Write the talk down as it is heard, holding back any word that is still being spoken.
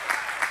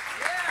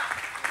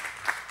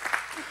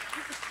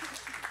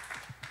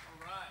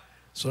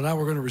So now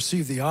we're going to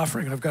receive the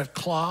offering. I've got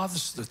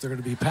cloths that they're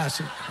going to be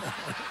passing.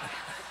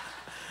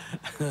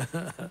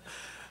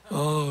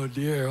 Oh,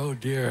 dear, oh,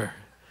 dear.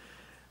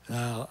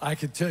 I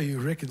can tell you,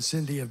 Rick and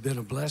Cindy have been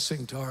a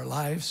blessing to our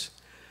lives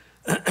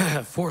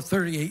for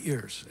 38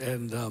 years.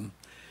 And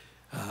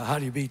how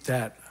do you beat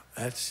that?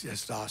 That's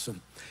just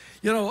awesome.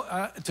 You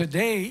know,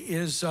 today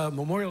is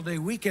Memorial Day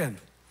weekend.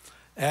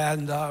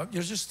 And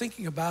you're just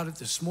thinking about it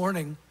this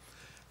morning.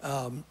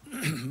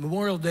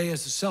 Memorial Day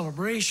is a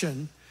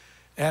celebration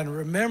and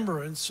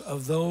remembrance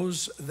of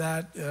those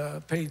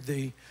that paid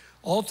the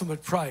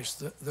ultimate price,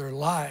 their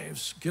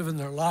lives, given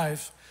their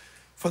life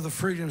for the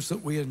freedoms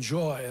that we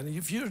enjoy. And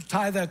if you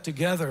tie that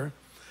together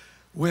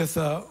with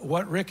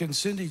what Rick and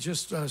Cindy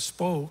just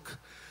spoke,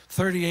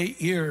 38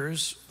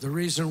 years, the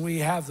reason we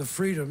have the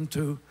freedom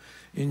to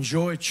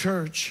enjoy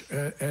church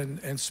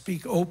and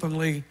speak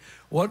openly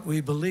what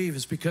we believe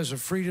is because of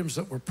freedoms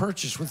that were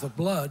purchased with the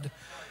blood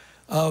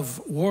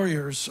of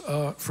warriors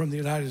from the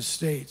United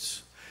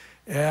States.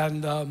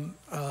 And,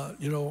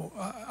 you know,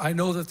 I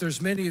know that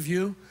there's many of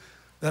you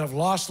that have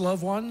lost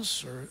loved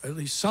ones, or at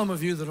least some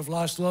of you that have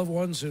lost loved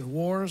ones in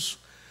wars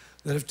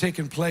that have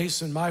taken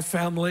place in my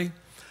family.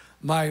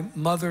 My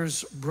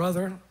mother's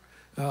brother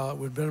would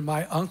have been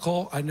my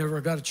uncle. I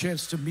never got a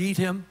chance to meet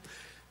him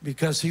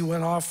because he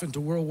went off into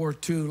World War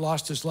II,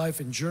 lost his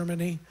life in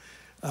Germany,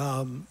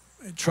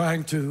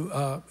 trying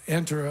to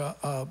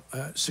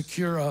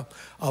secure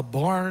a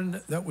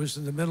barn that was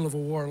in the middle of a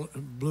war,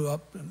 blew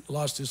up and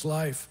lost his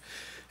life.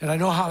 And I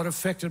know how it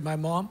affected my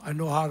mom. I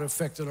know how it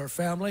affected our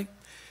family.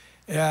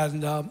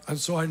 And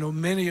so I know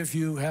many of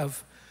you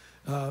have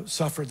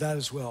suffered that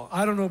as well.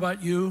 I don't know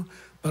about you,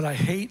 but I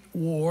hate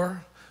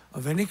war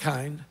of any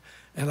kind,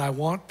 and I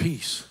want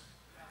peace.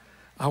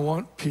 I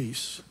want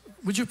peace.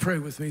 Would you pray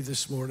with me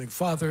this morning?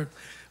 Father,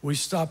 we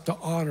stop to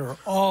honor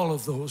all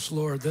of those,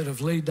 Lord, that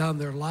have laid down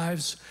their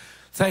lives.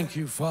 Thank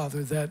you,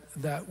 Father,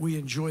 that we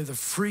enjoy the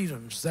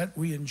freedoms that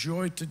we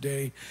enjoy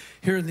today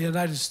here in the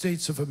United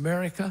States of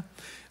America.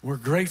 We're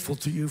grateful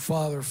to you,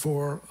 Father,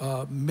 for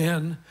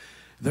men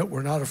that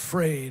were not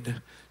afraid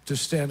to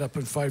stand up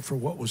and fight for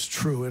what was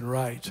true and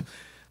right.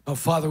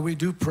 Father, we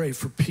do pray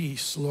for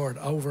peace, Lord,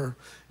 over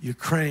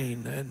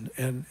Ukraine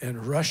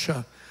and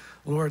Russia.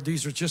 Lord,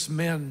 these are just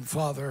men,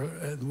 Father,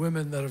 and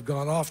women that have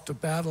gone off to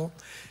battle.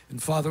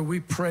 And Father, we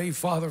pray,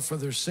 Father, for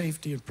their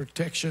safety and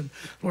protection.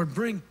 Lord,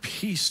 bring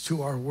peace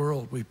to our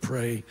world, we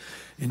pray,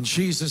 in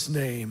Jesus'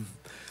 name.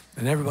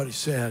 And everybody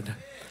said,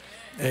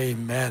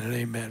 amen and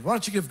amen. Why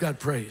don't you give God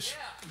praise?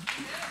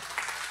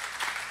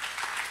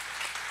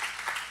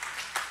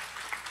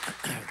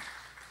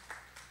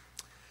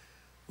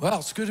 Well,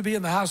 it's good to be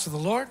in the house of the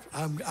Lord.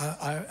 I'm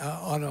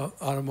on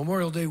a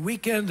Memorial Day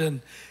weekend,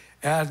 and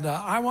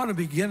I want to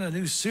begin a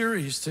new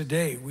series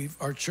today.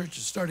 Our church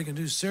is starting a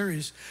new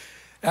series,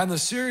 and the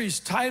series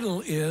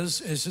title is,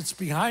 as it's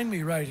behind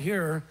me right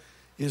here,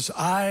 is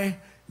I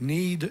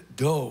Need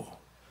Dough.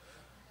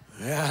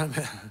 Yeah,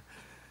 man.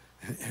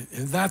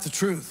 Isn't that the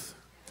truth?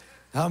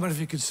 How many of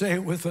you could say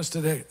it with us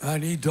today? I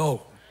need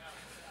dough.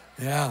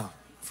 Yeah,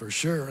 for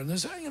sure. And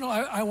this, you know,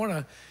 I want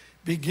to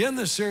begin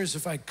this series,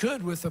 if I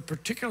could, with a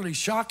particularly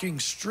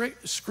shocking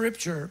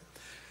scripture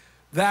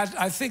that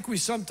I think we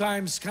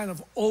sometimes kind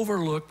of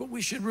overlook, but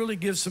we should really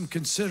give some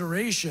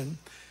consideration.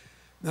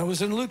 That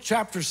was in Luke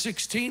chapter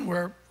 16,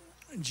 where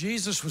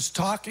Jesus was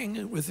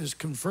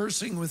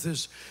conversing with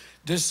his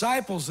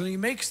disciples, and he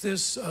makes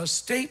this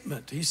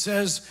statement. He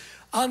says,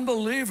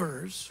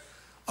 unbelievers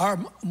are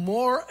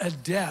more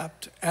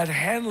adept at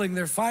handling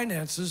their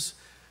finances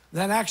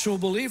than actual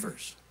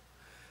believers.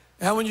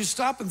 And when you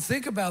stop and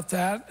think about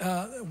that,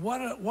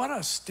 what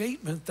a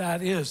statement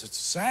that is. It's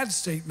a sad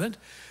statement.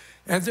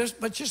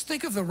 But just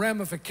think of the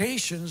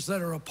ramifications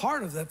that are a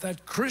part of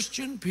that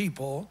Christian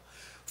people,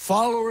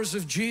 followers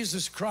of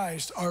Jesus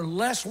Christ, are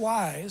less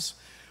wise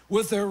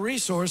with their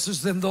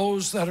resources than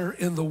those that are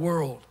in the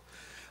world.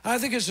 I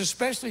think it's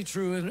especially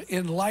true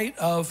in light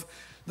of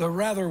the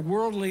rather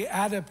worldly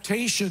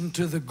adaptation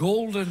to the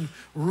golden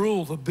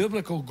rule, the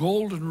biblical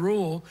golden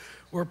rule,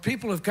 where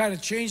people have kind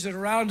of changed it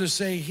around to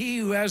say, he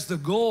who has the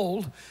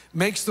gold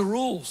makes the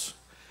rules.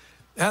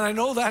 And I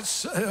know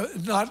that's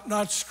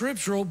not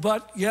scriptural,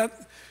 but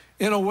yet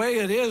in a way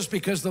it is,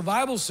 because the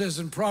Bible says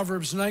in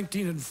Proverbs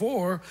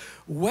 19:4,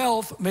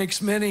 wealth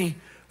makes many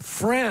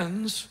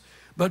friends,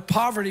 but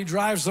poverty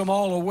drives them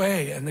all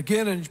away. And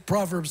again in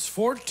Proverbs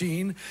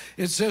 14,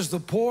 it says the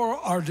poor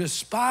are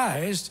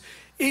despised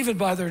even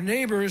by their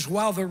neighbors,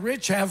 while the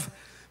rich have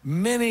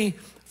many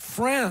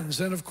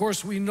friends. And of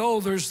course we know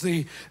there's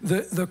the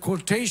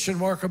quotation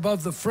mark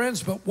above the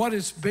friends, but what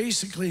it's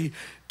basically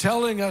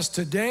telling us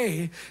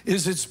today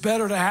is it's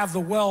better to have the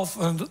wealth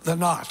than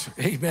not.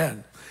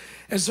 Amen.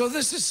 And so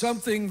this is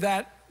something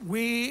that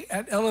we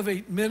at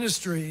Elevate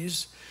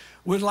Ministries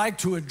would like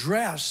to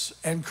address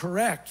and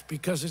correct,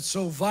 because it's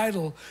so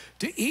vital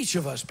to each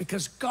of us,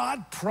 because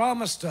God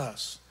promised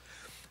us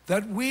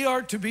that we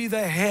are to be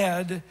the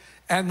head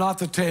and not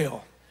the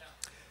tail.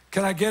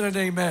 Can I get an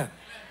amen?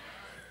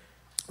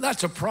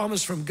 That's a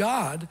promise from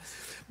God.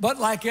 But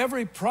like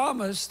every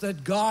promise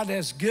that God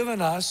has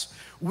given us,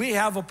 we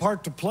have a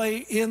part to play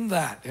in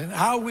that. And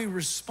how we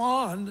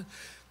respond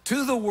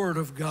to the Word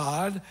of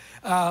God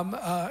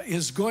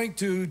is going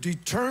to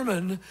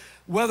determine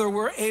whether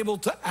we're able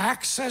to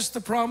access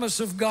the promise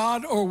of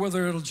God or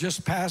whether it'll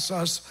just pass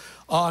us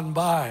on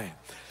by.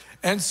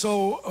 And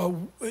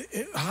so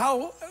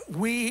how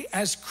we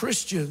as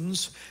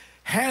Christians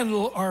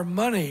handle our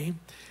money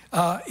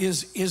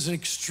is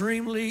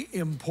extremely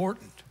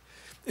important.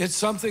 It's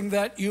something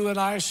that you and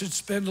I should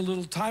spend a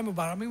little time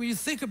about. I mean, when you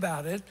think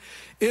about it,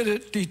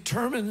 it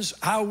determines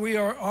how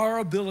our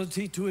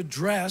ability to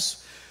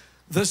address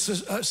the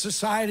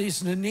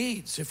society's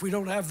needs. If we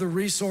don't have the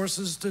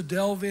resources to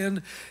delve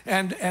in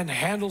and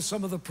handle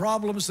some of the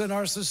problems in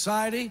our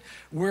society,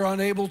 we're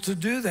unable to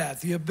do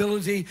that. The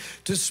ability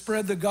to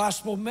spread the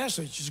gospel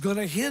message is going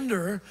to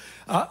hinder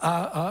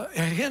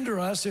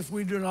us if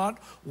we do not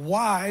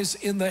wise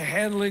in the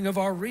handling of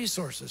our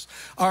resources.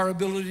 Our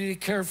ability to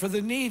care for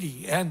the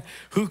needy and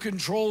who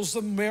controls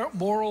the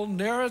moral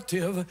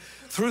narrative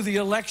through the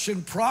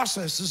election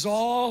process is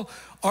all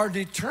are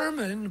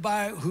determined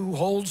by who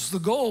holds the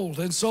gold.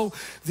 And so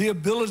the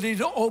ability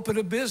to open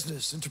a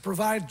business and to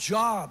provide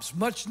jobs,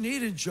 much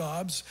needed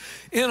jobs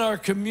in our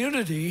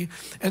community,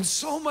 and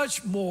so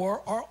much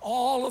more are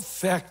all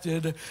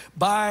affected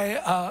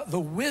by the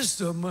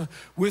wisdom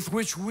with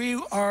which we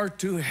are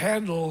to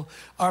handle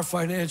our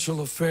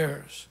financial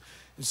affairs.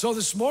 And so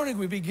this morning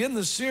we begin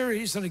the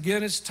series, and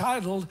again it's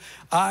titled,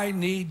 I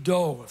Need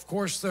Dough. Of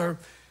course, they're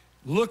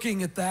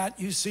looking at that.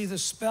 You see the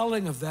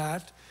spelling of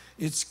that.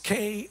 It's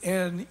K-N-E-A-D.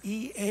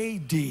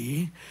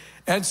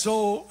 And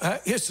so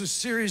it's a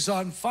series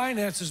on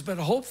finances, but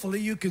hopefully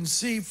you can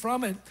see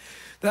from it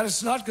that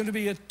it's not going to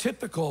be a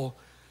typical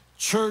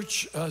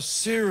church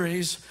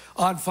series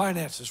on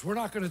finances. We're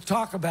not going to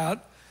talk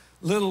about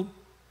little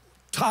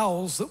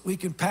towels that we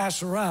can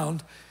pass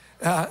around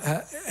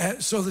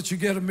so that you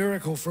get a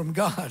miracle from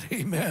God.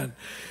 Amen.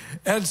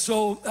 And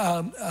so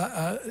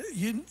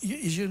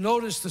you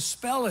notice the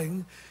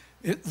spelling.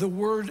 The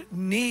word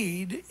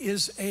need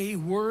is a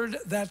word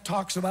that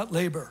talks about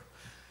labor.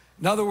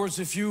 In other words,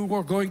 if you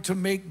were going to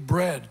make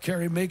bread,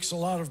 Carrie makes a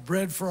lot of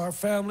bread for our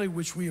family,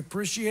 which we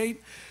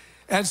appreciate.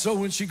 And so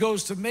when she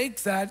goes to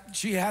make that,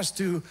 she has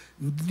to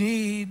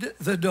knead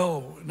the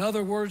dough. In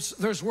other words,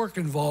 there's work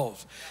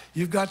involved.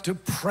 You've got to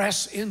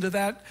press into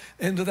that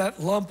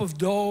lump of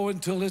dough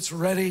until it's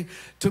ready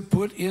to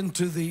put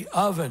into the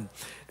oven.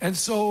 And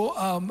so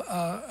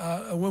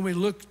when we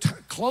look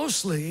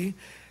closely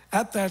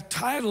at that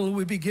title,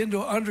 we begin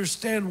to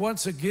understand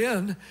once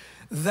again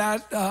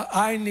that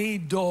I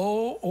need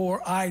dough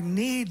or I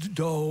need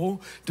dough,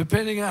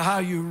 depending on how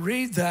you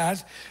read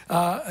that,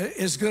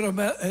 is going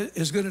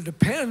to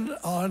depend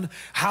on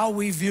how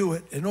we view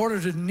it. In order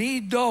to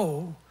knead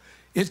dough,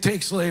 it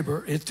takes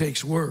labor, it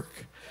takes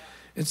work.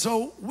 And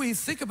so we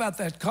think about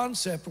that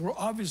concept. We're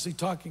obviously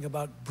talking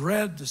about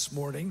bread this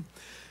morning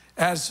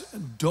as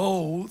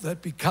dough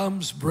that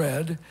becomes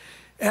bread.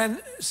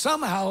 And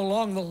somehow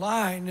along the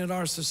line in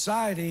our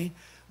society,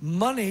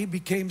 money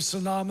became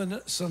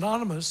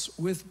synonymous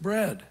with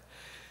bread.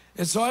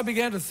 And so I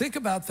began to think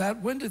about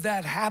that. When did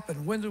that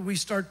happen? When did we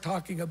start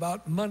talking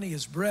about money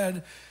as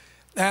bread?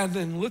 And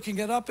then looking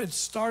it up, it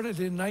started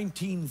in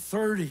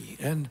 1930.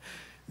 And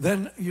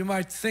then you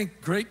might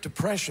think Great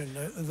Depression.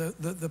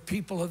 The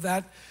people of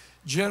that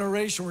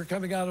generation were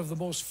coming out of the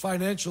most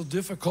financial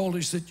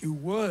difficulties that you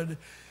would.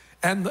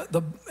 And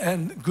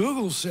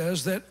Google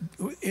says that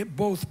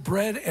both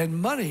bread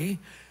and money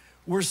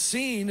were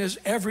seen as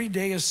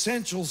everyday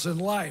essentials in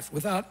life.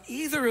 Without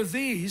either of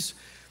these,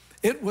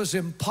 it was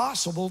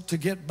impossible to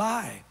get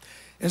by.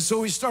 And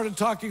so we started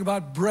talking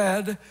about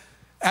bread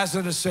as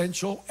an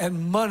essential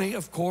and money,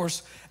 of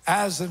course,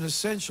 as an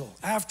essential.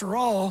 After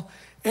all,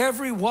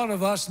 every one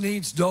of us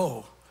needs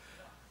dough.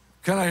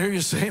 Can I hear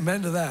you say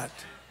amen to that?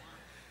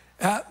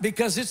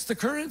 Because it's the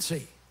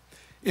currency.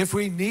 If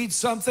we need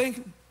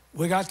something,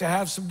 we got to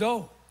have some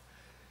dough.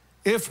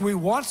 If we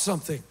want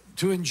something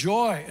to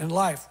enjoy in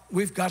life,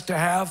 we've got to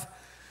have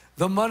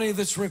the money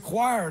that's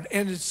required.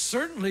 And it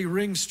certainly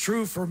rings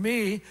true for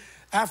me.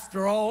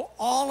 After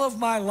all of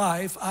my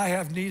life, I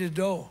have needed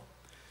dough.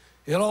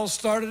 It all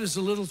started as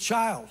a little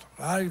child.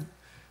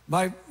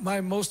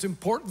 My most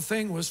important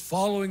thing was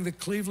following the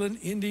Cleveland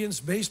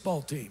Indians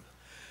baseball team.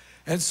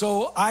 And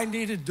so I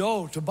needed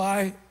dough to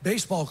buy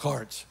baseball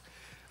cards.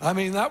 I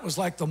mean, that was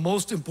like the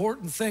most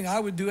important thing. I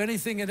would do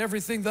anything and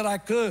everything that I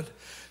could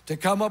to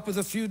come up with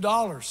a few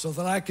dollars so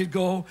that I could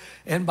go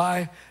and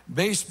buy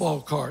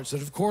baseball cards.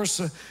 And of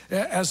course,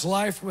 as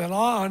life went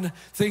on,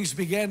 things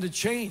began to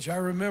change. I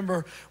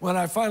remember when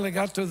I finally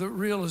got to the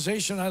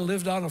realization I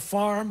lived on a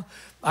farm,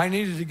 I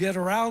needed to get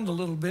around a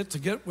little bit to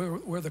get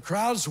where the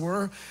crowds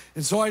were.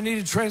 And so I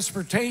needed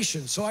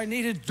transportation. So I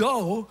needed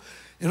dough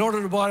in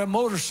order to buy a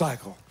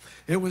motorcycle.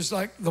 It was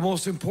like the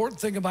most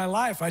important thing in my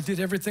life. I did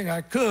everything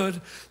I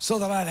could so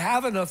that I'd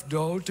have enough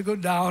dough to go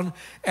down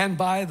and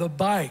buy the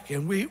bike.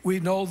 And we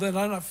know that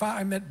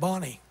I met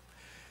Bonnie.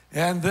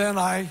 And then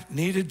I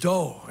needed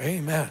dough.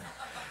 Amen.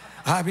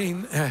 I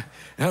mean, and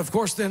of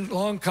course, then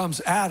along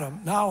comes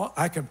Adam. Now,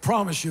 I can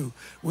promise you,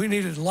 we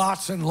needed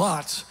lots and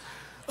lots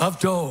of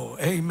dough.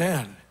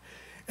 Amen.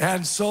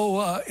 And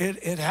so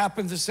it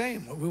happened the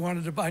same.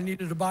 I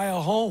needed to buy a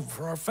home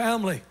for our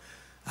family.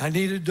 I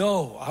needed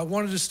dough. I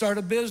wanted to start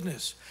a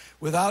business.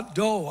 Without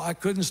dough, I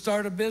couldn't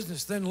start a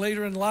business. Then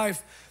later in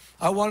life,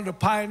 I wanted to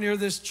pioneer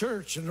this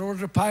church. In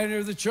order to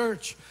pioneer the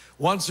church,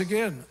 once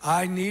again,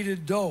 I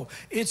needed dough.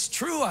 It's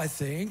true, I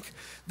think,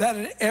 that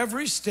in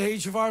every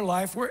stage of our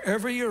life,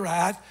 wherever you're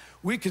at,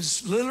 we can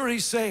literally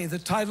say the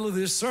title of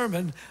this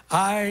sermon,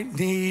 I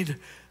need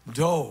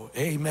dough.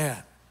 Amen.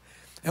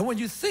 And when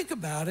you think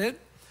about it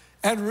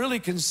and really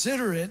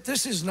consider it,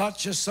 this is not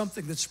just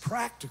something that's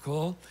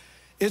practical.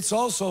 It's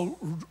also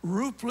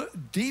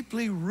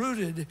deeply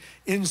rooted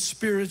in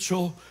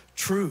spiritual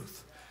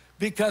truth,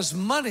 because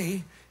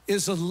money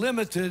is a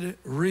limited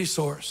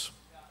resource.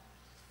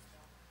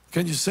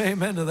 Can you say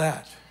amen to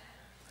that?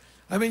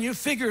 I mean, you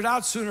figure it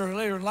out sooner or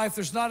later in life,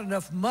 there's not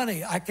enough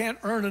money. I can't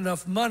earn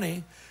enough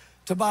money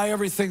to buy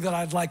everything that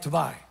I'd like to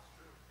buy.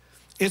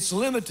 It's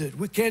limited.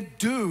 We can't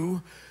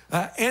do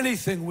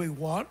anything we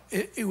want.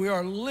 We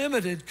are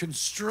limited,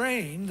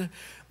 constrained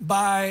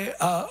by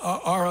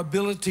our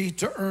ability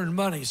to earn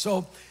money.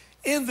 So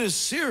in this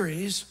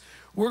series,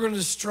 we're going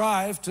to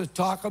strive to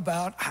talk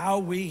about how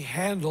we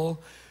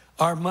handle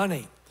our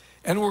money.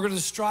 And we're going to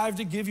strive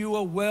to give you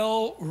a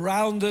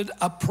well-rounded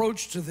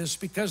approach to this,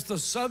 because the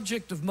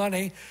subject of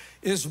money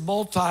is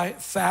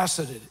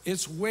multifaceted.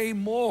 It's way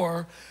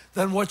more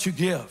than what you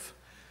give.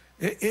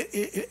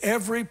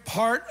 Every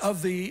part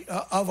of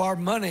our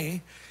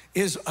money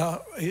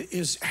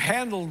is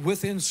handled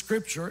within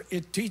Scripture.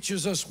 It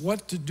teaches us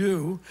what to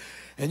do,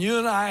 and you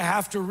and I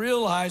have to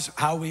realize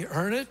how we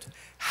earn it.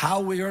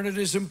 How we earn it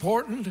is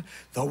important.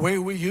 The way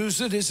we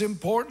use it is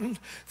important.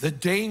 The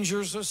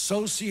dangers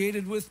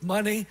associated with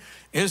money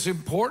is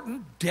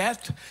important.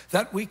 Debt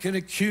that we can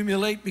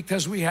accumulate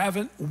because we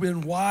haven't been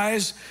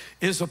wise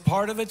is a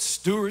part of it.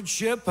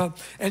 Stewardship,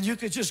 and you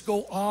could just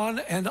go on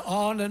and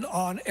on and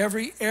on.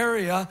 Every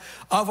area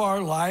of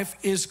our life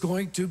is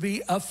going to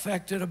be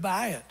affected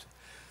by it.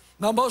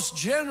 Now, most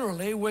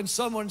generally, when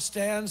someone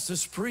stands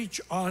to preach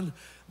on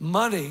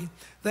money,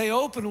 they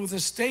open with a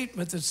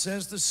statement that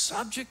says the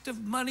subject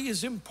of money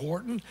is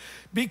important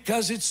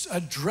because it's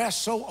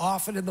addressed so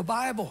often in the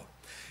Bible.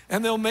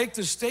 And they'll make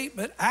the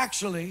statement,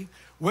 actually,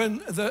 when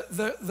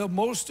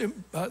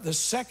the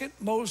second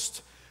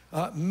most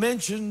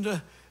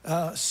mentioned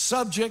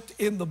subject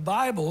in the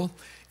Bible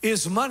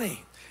is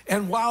money.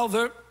 And while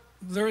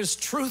there is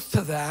truth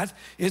to that,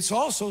 it's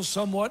also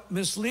somewhat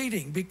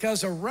misleading,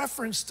 because a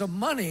reference to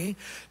money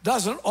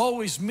doesn't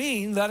always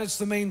mean that it's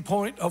the main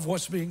point of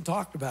what's being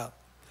talked about.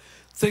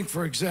 Think,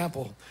 for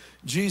example,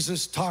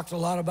 Jesus talked a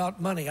lot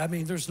about money. I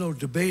mean, there's no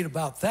debate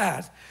about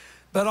that.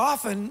 But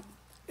often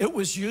it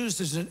was used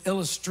as an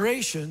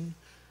illustration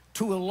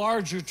to a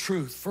larger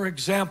truth. For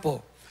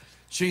example,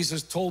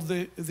 Jesus told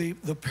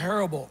the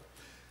parable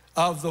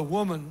of the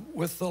woman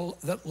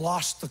that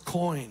lost the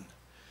coin.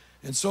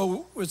 And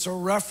so it's a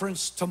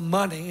reference to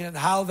money and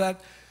how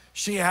that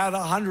she had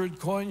 100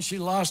 coins, she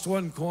lost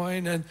 1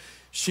 coin, and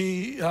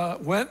she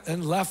went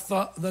and left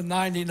the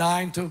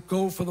 99 to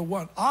go for the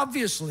 1.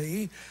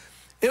 Obviously,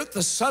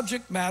 the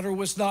subject matter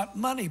was not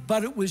money,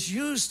 but it was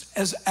used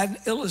as an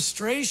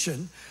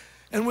illustration.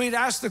 And we'd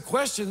ask the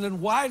question,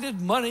 then why did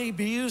money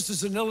be used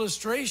as an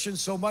illustration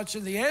so much?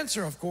 And the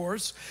answer, of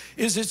course,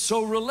 is it's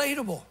so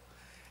relatable.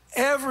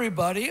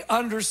 Everybody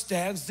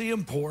understands the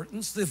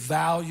importance, the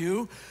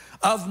value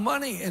of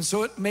money, and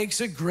so it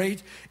makes a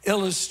great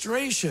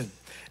illustration.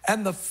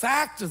 And the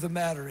fact of the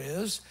matter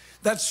is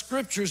that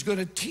Scripture is going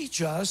to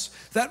teach us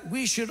that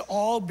we should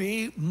all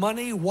be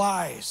money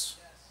wise. Yes,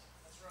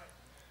 that's right.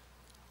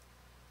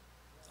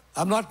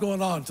 I'm not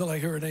going on until I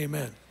hear an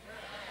amen.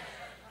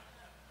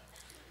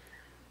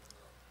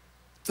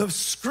 The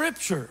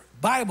Scripture,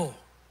 Bible,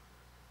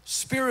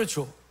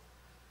 spiritual,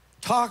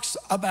 talks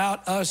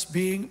about us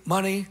being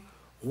money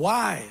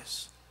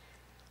wise.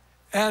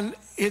 And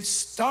it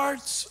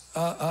starts,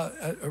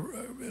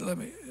 let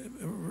me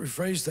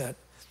rephrase that.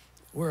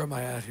 Where am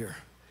I at here?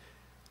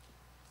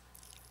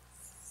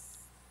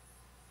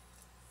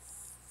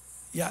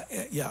 Yeah.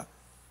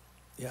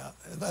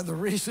 The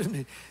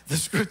reason, the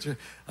Scripture,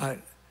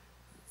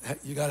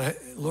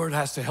 Lord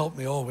has to help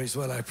me always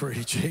when I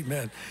preach,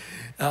 amen.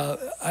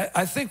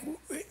 I think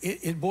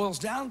it boils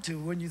down to,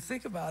 when you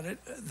think about it,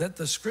 that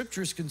the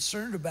Scripture is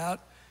concerned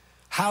about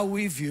how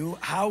we view,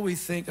 how we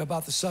think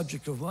about the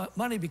subject of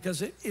money,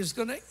 because it is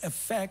going to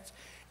affect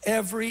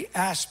every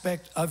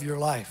aspect of your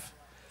life.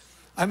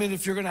 I mean,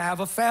 if you're going to have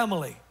a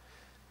family,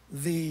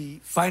 the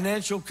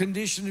financial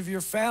condition of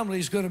your family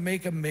is going to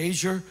make a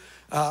major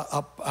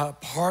a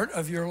part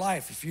of your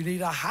life. If you need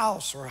a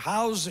house or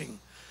housing,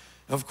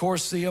 of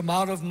course, the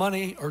amount of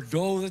money or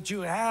dough that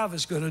you have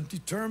is going to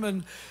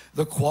determine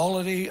the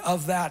quality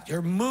of that.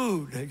 Your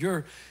mood,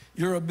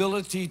 your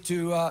ability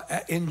to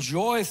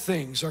enjoy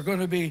things are going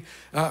to be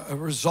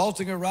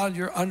resulting around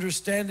your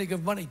understanding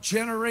of money.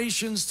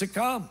 Generations to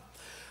come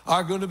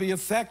are going to be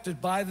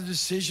affected by the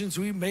decisions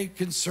we make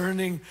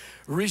concerning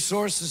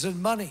resources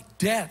and money,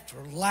 debt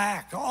or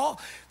lack.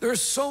 There are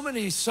so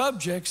many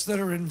subjects that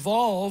are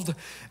involved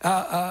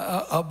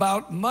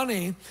about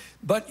money,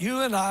 but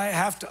you and I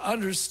have to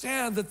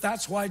understand that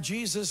that's why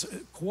Jesus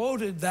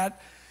quoted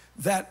that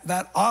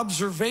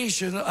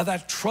observation of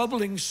that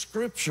troubling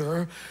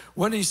scripture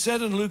when he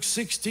said in Luke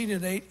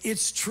 16:8,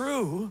 it's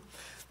true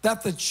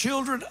that the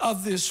children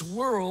of this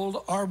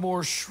world are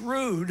more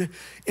shrewd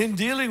in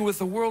dealing with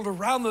the world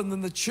around them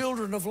than the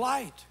children of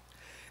light.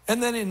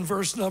 And then in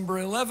verse number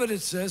 11,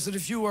 it says that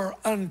if you are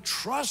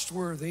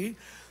untrustworthy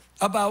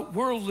about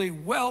worldly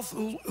wealth,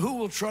 who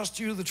will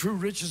trust you the true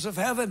riches of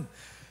heaven?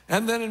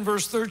 And then in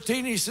verse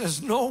 13, he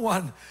says, no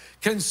one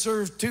can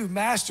serve two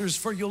masters,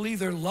 for you'll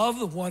either love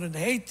the one and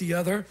hate the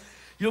other.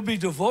 You'll be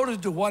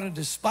devoted to one and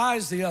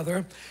despise the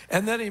other.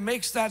 And then he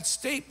makes that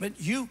statement,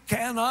 you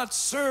cannot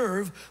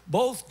serve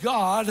both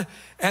God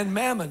and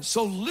mammon.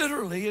 So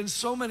literally, in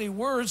so many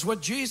words,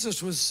 what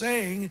Jesus was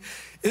saying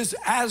is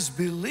as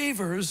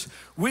believers,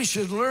 we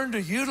should learn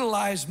to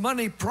utilize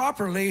money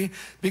properly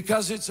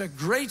because it's a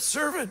great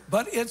servant,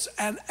 but it's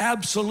an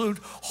absolute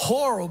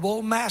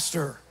horrible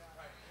master.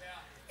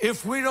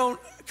 If we don't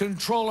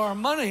control our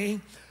money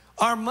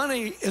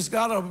has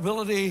got an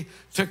ability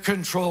to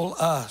control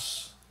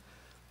us.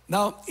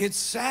 Now, it's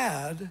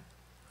sad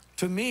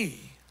to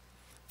me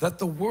that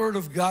the Word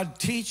of God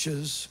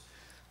teaches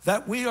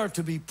that we are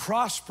to be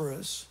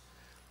prosperous,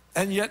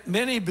 and yet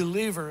many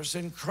believers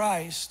in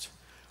Christ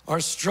are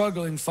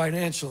struggling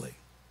financially.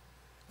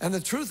 And the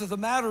truth of the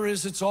matter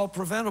is it's all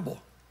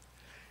preventable.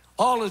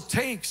 All it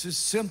takes is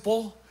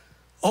simple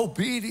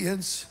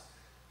obedience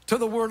to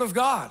the Word of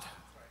God.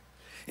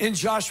 In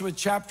Joshua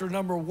chapter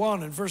number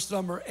 1 and verse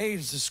number 8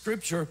 is a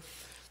scripture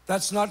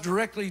that's not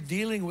directly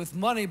dealing with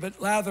money, but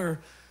rather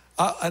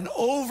an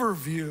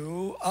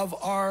overview of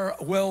our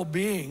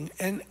well-being.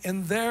 And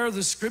there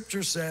the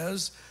scripture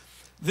says,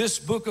 this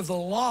book of the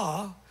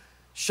law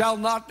shall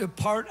not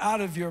depart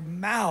out of your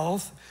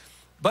mouth,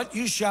 but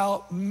you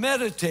shall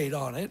meditate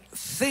on it,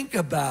 think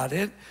about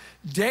it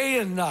day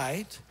and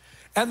night.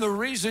 And the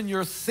reason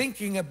you're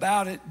thinking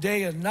about it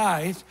day and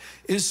night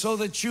is so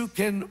that you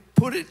can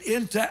put it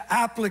into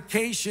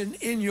application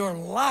in your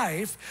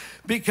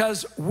life,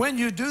 because when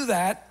you do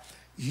that,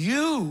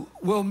 you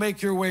will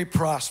make your way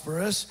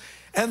prosperous,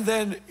 and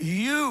then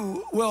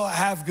you will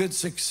have good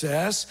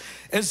success.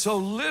 And so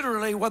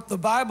literally what the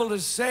Bible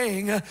is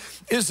saying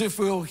is if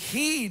we'll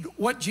heed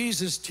what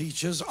Jesus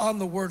teaches on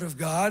the Word of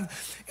God,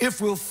 if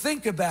we'll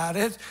think about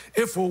it,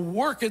 if we'll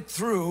work it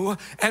through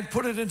and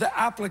put it into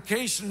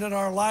application in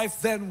our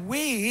life, then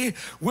we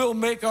will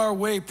make our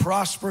way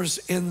prosperous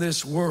in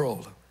this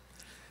world.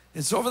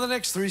 And so over the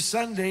next 3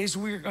 Sundays,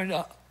 we're going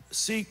to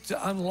seek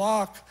to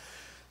unlock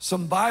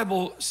some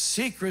Bible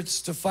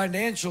secrets to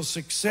financial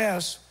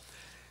success.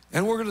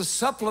 And we're going to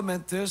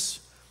supplement this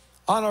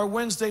on our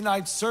Wednesday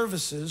night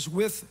services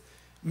with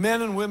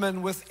men and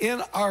women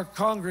within our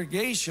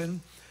congregation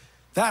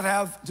that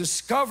have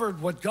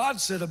discovered what God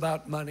said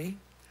about money,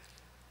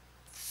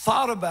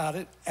 thought about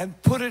it,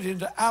 and put it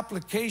into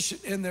application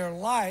in their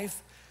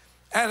life,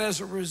 and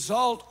as a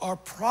result are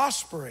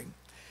prospering.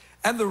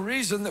 And the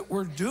reason that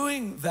we're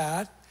doing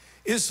that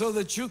is so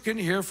that you can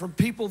hear from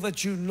people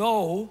that you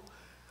know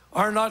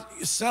are not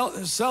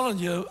selling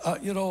you, a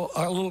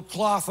little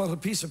cloth on a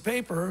piece of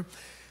paper,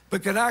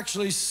 but can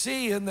actually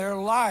see in their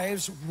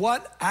lives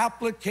what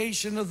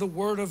application of the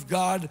Word of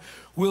God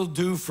will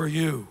do for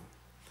you.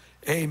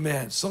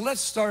 Amen. So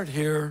let's start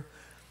here.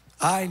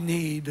 I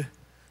need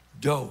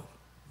dough.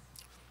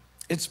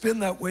 It's been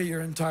that way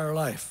your entire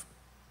life.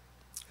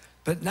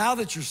 But now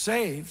that you're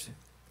saved,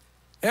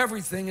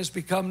 everything has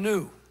become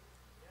new.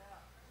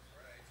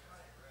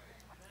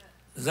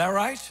 Is that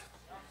right?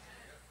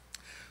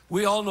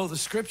 We all know the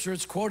scripture,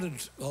 it's quoted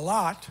a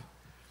lot.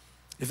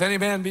 If any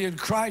man be in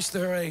Christ,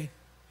 they're a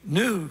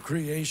new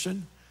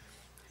creation.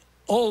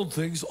 Old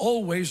things,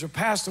 old ways are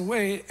passed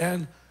away,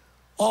 and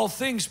all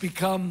things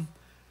become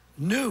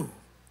new.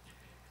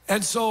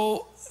 And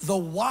so the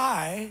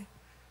why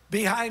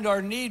behind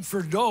our need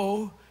for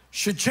dough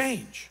should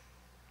change.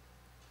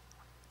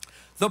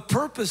 The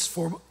purpose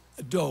for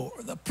dough,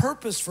 or the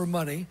purpose for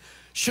money,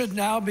 should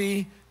now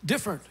be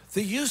different.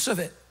 The use of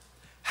it,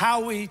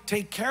 how we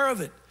take care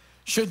of it,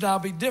 should now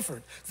be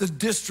different. The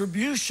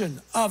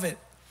distribution of it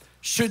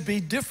should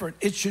be different.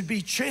 It should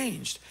be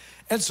changed.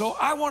 And so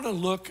I want to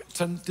look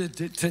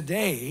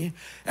today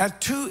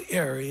at 2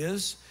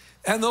 areas,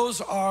 and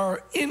those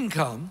are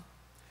income,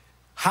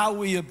 how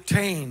we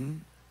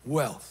obtain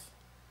wealth,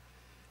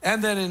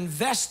 and then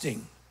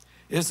investing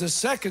is the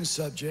second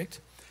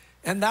subject,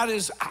 and that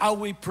is how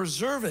we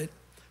preserve it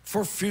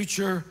for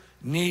future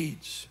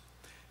needs.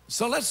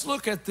 So let's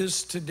look at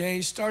this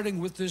today, starting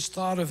with this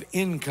thought of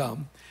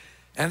income.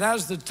 And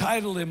as the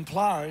title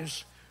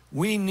implies,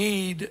 we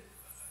need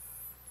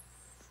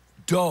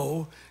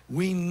dough.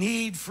 We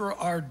need for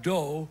our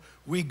dough.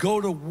 We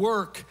go to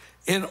work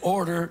in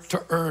order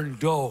to earn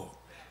dough.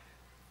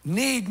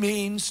 Need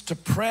means to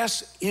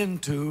press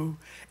into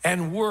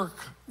and work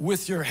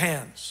with your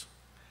hands.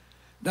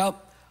 Now,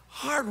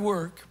 hard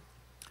work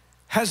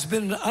has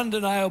been an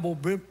undeniable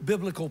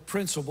biblical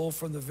principle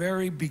from the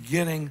very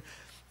beginning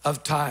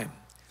of time.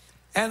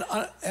 And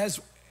as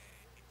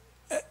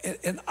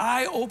an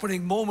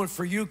eye-opening moment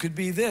for you could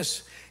be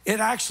this: it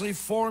actually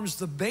forms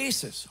the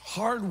basis.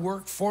 Hard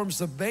work forms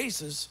the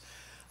basis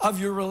of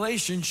your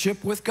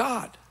relationship with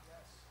God.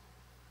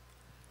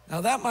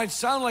 Now, that might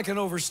sound like an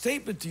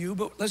overstatement to you,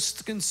 but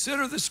let's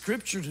consider the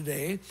scripture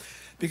today,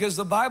 because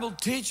the Bible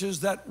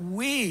teaches that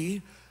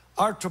we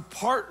are to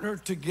partner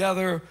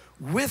together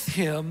with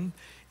him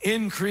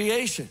in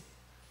creation.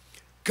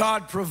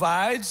 God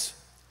provides,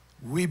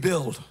 we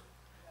build,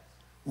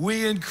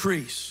 we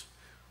increase,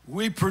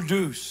 we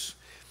produce.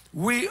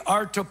 We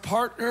are to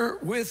partner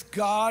with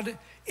God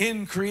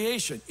in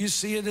creation. You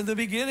see it in the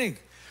beginning,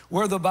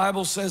 where the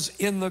Bible says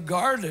in the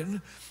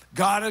garden,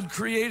 God had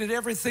created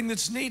everything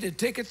that's needed.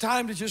 Take a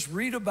time to just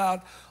read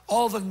about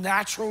all the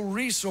natural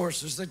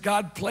resources that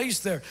God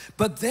placed there.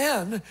 But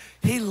then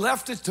he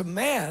left it to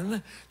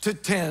man to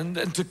tend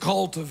and to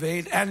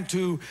cultivate and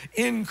to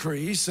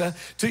increase,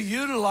 to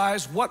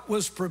utilize what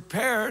was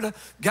prepared.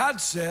 God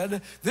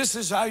said, this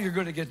is how you're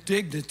going to get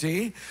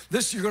dignity.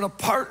 You're going to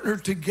partner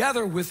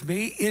together with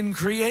me in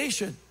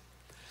creation.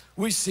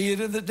 We see it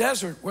in the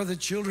desert where the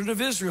children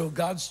of Israel,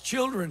 God's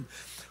children,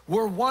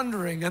 were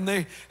wandering and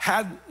they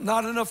had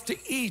not enough to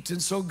eat.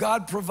 And so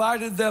God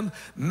provided them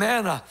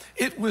manna.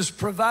 It was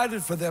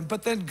provided for them.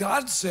 But then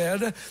God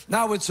said,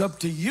 now it's up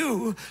to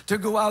you to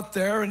go out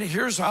there, and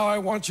here's how I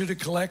want you to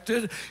collect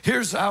it.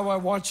 Here's how I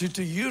want you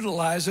to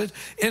utilize it.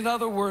 In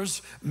other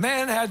words,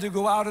 man had to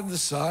go out in the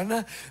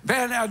sun.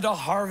 Man had to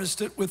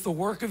harvest it with the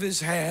work of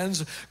his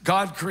hands.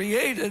 God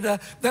created.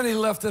 Then he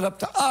left it up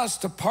to us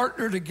to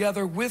partner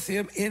together with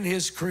him in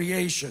his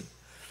creation.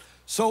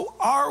 So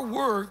our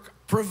work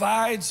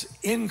provides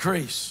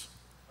increase.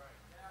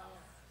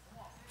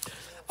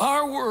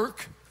 Our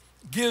work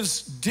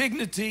gives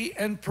dignity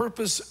and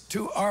purpose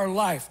to our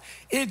life.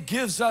 It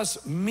gives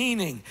us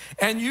meaning.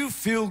 And you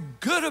feel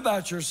good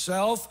about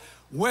yourself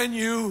when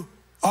you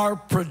are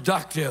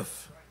productive.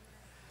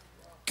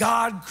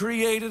 God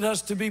created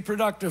us to be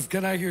productive.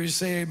 Can I hear you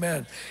say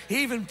amen?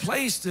 He even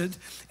placed it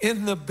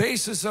in the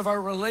basis of our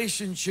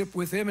relationship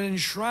with him and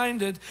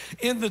enshrined it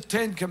in the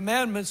 10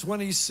 Commandments when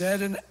he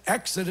said in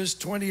Exodus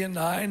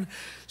 20:9,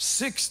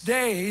 6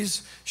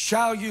 days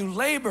shall you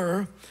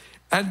labor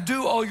and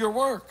do all your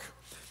work.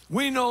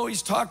 We know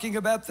he's talking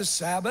about the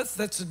Sabbath.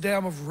 That's a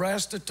time of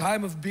rest, a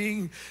time of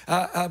being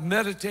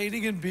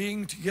meditating and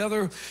being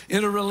together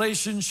in a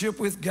relationship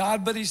with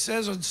God. But he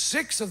says on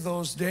 6 of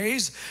those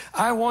days,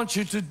 I want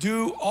you to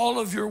do all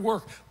of your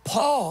work.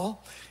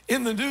 Paul,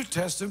 in the New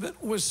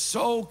Testament, was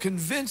so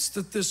convinced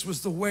that this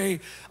was the way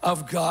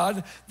of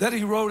God that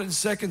he wrote in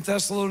 2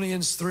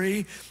 Thessalonians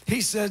 3, he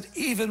said,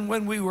 even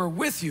when we were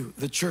with you,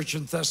 the church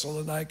in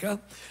Thessalonica,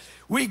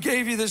 we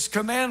gave you this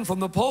command from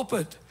the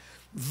pulpit: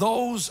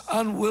 those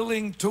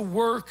unwilling to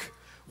work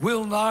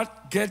will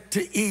not get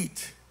to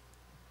eat.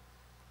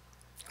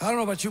 I don't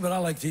know about you, but I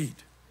like to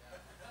eat.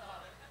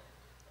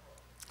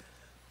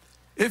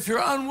 If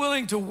you're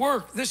unwilling to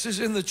work, this is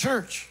in the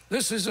church.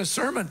 This is a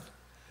sermon.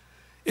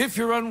 If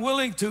you're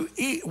unwilling to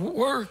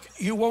work,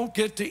 you won't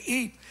get to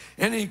eat.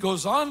 And he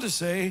goes on to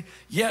say,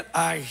 yet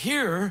I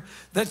hear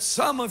that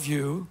some of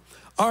you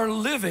are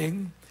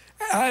living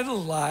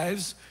idle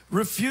lives,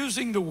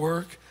 refusing to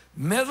work,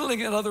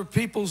 meddling in other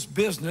people's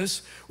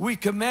business. We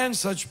command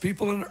such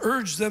people and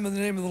urge them in the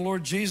name of the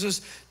Lord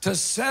Jesus to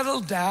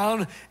settle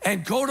down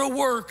and go to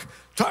work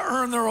to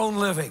earn their own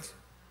living.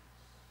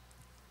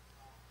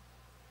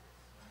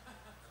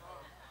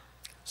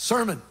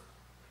 Sermon,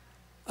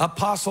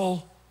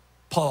 Apostle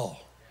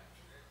Paul.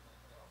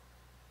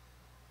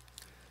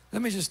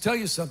 Let me just tell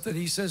you something.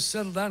 He says,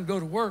 settle down, go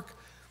to work.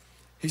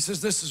 He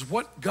says, this is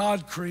what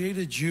God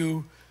created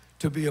you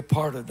to be a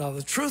part of. Now,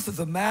 the truth of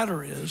the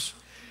matter is,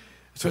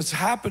 so it's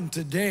happened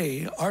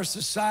today, our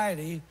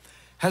society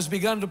has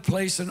begun to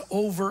place an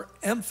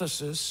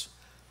overemphasis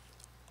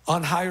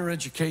on higher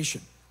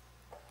education.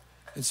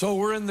 And so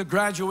we're in the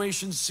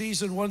graduation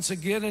season once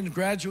again, and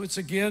graduates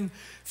again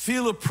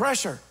feel a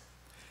pressure.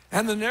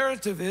 And the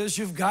narrative is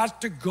you've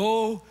got to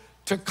go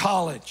to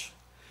college,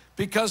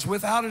 because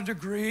without a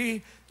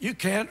degree, you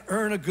can't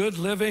earn a good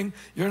living.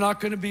 You're not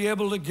going to be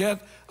able to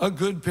get a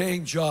good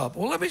paying job.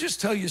 Well, let me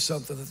just tell you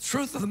something. The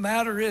truth of the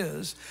matter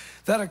is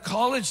that a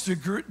college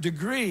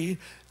degree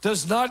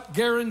does not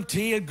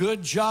guarantee a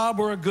good job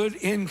or a good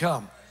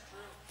income.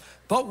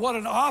 But what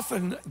it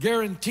often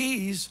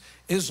guarantees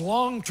is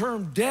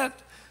long-term debt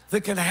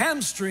that can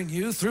hamstring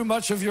you through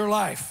much of your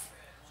life.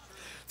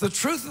 The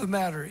truth of the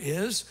matter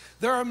is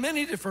there are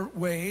many different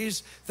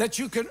ways that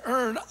you can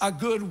earn a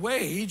good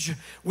wage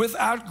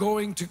without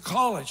going to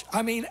college.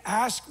 I mean,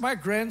 ask my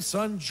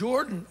grandson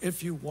Jordan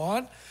if you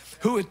want.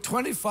 who at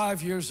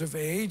 25 years of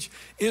age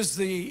is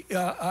the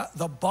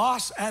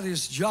boss at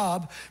his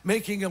job,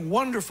 making a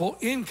wonderful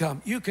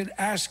income. You can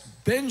ask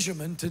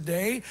Benjamin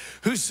today,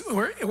 who's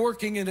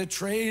working in a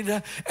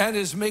trade and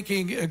is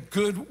making a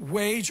good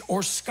wage,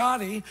 or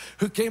Scotty,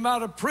 who came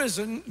out of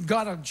prison,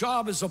 got a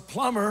job as a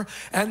plumber,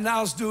 and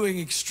now is doing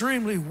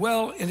extremely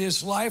well in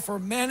his life, or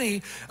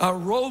Manny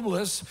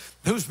Robles,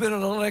 who's been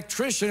an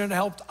electrician and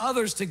helped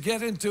others to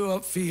get into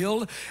a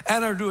field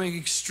and are doing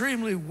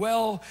extremely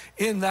well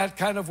in that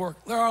kind of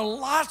work. There are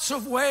lots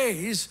of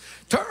ways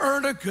to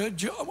earn a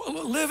good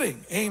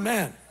living.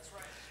 Amen.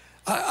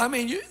 I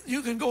mean,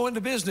 you can go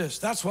into business.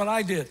 That's what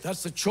I did.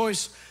 That's the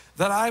choice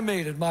that I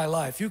made in my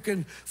life. You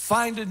can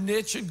find a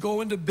niche and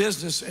go into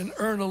business and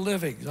earn a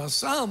living. Now,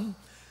 some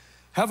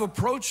have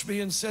approached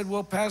me and said,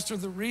 well, Pastor,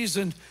 the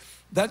reason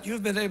that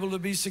you've been able to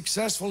be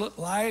successful at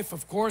life,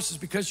 of course, is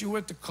because you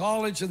went to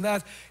college and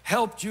that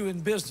helped you in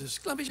business.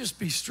 Let me just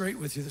be straight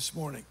with you this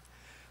morning.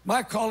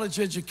 My college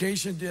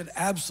education did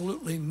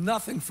absolutely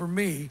nothing for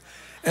me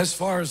as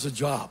far as a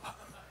job.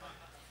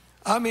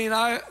 I mean,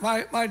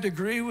 my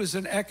degree was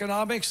in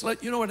economics.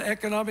 You know what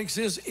economics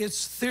is?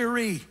 It's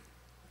theory.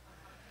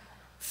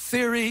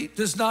 Theory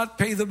does not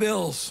pay the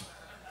bills.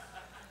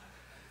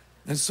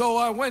 And so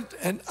I went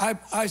and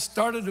I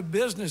started a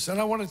business, and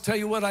I want to tell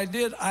you what I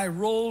did. I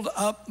rolled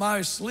up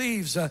my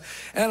sleeves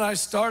and I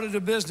started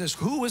a business.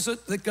 Who was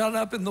it that got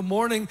up in the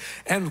morning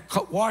and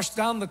washed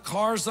down the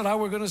cars that I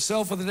were going to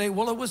sell for the day?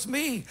 Well, it was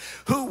me.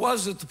 Who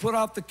was it to put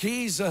out the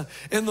keys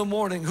in the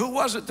morning? Who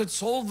was it that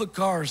sold the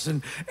cars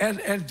and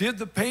did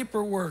the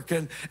paperwork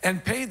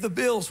and paid the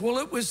bills? Well,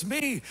 it was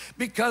me,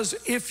 because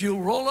if you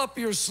roll up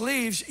your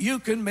sleeves, you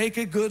can make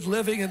a good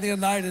living in the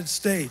United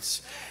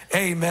States.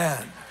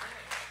 Amen.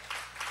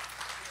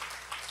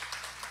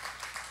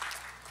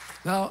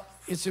 Now,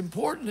 it's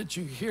important that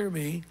you hear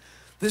me.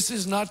 This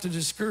is not to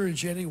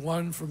discourage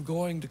anyone from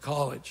going to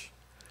college.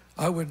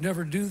 I would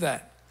never do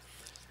that.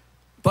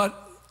 But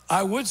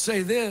I would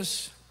say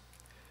this: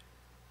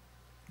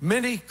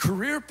 many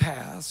career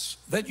paths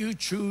that you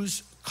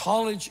choose,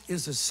 college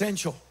is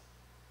essential.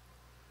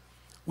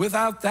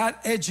 Without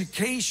that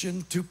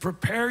education to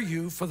prepare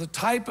you for the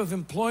type of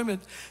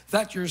employment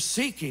that you're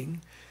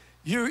seeking,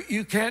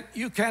 you can't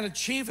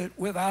achieve it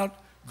without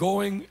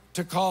going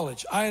to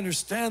college. I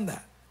understand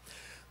that.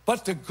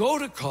 But to go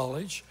to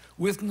college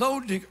with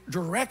no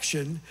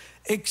direction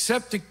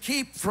except to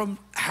keep from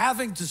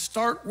having to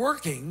start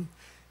working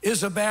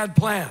is a bad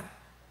plan.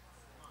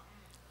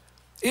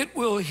 It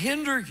will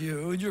hinder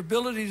you in your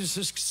ability to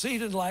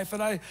succeed in life.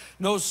 And I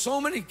know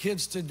so many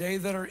kids today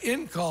that are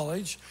in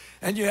college,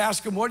 and you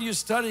ask them, what are you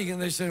studying?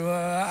 And they say,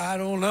 well, I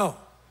don't know.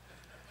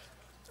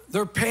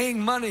 They're paying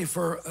money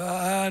for,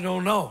 I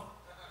don't know.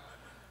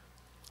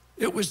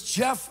 It was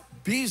Jeff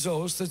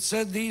Bezos that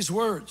said these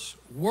words: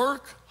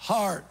 work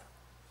hard,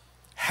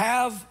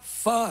 have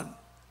fun,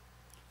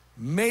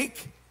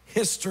 make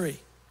history.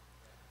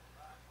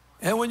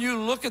 And when you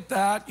look at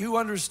that, you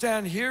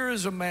understand here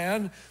is a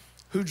man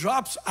who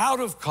drops out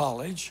of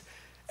college,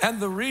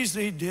 and the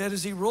reason he did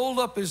is he rolled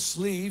up his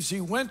sleeves,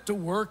 he went to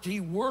work, he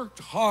worked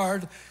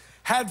hard,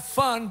 had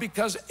fun,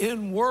 because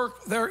in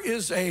work there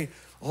is a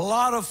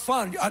lot of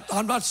fun.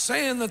 I'm not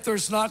saying that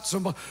there's not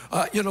some,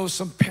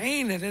 some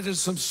pain in it and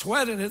some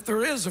sweat in it.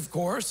 There is, of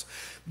course,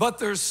 but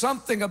there's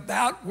something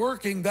about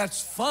working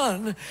that's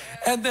fun.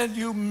 And then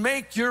you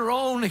make your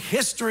own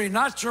history,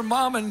 not your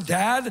mom and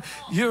dad,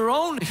 your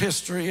own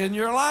history in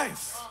your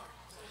life.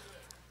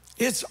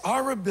 It's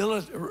our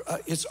ability,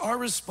 it's our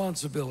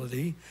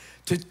responsibility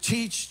to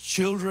teach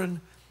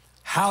children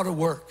how to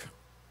work.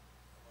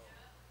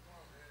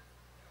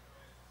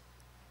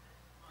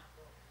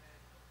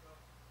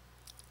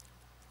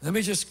 Let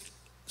me just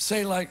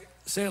say it like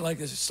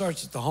this. It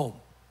starts at the home.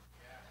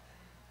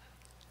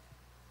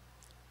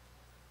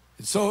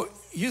 And so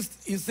you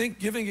think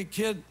giving a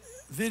kid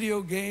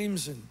video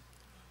games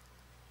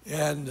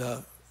and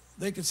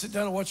they can sit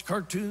down and watch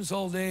cartoons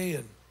all day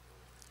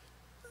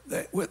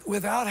and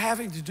without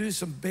having to do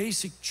some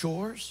basic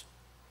chores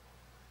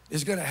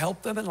is going to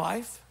help them in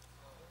life?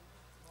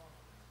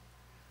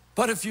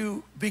 But if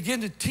you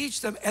begin to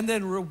teach them and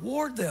then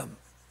reward them,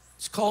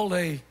 it's called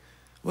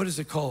what is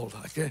it called?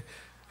 Okay.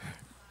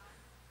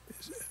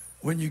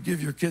 When you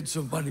give your kids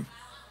some money.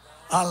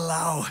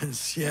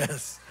 Allowance,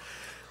 yes.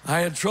 I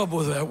had trouble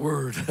with that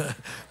word.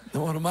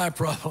 One of my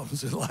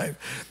problems in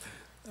life.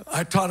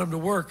 I taught them to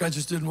work. I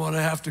just didn't want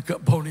to have to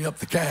pony up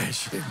the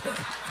cash.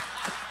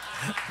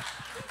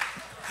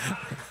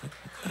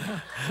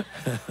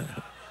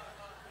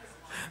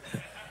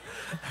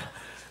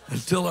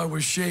 Until I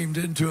was shamed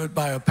into it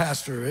by a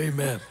pastor.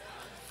 Amen.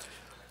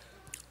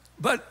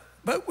 But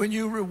when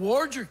you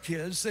reward your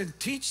kids and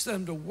teach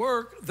them to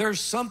work,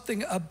 there's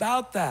something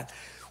about that.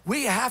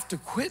 We have to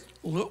quit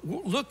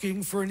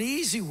looking for an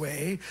easy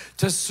way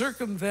to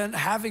circumvent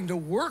having to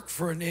work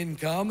for an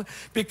income,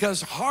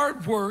 because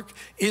hard work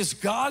is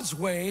God's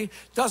way.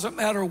 Doesn't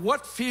matter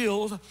what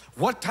field,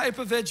 what type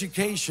of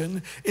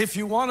education. If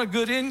you want a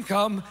good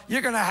income,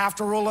 you're going to have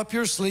to roll up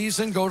your sleeves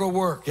and go to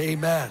work.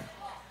 Amen.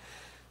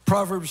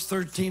 Proverbs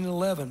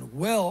 13:11,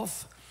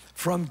 wealth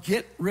from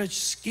get-rich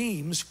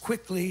schemes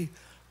quickly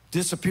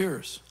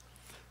disappears,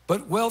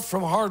 but wealth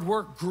from hard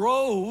work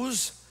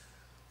grows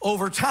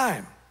over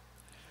time.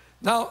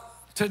 Now,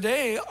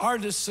 today, our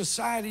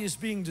society is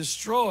being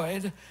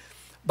destroyed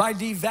by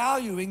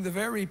devaluing the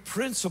very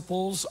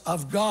principles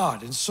of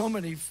God in so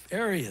many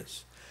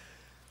areas.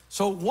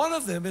 So one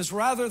of them is,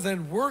 rather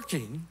than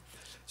working,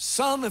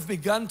 some have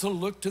begun to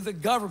look to the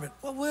government.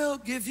 Well, we'll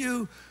give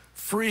you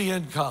free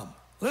income.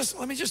 Listen,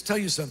 let me just tell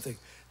you something.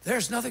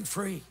 There's nothing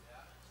free.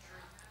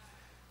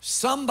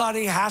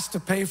 Somebody has to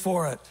pay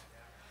for it.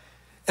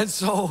 And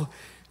so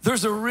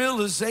there's a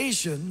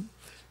realization,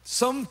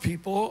 some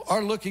people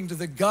are looking to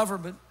the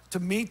government to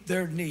meet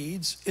their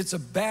needs. It's a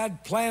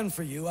bad plan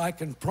for you, I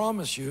can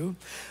promise you.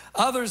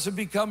 Others have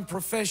become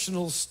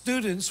professional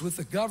students with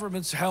the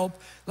government's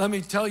help. Let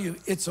me tell you,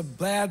 it's a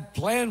bad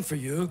plan for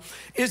you.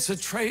 It's a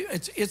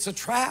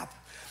trap,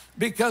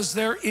 because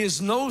there is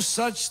no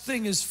such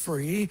thing as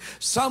free.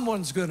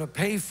 Someone's going to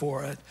pay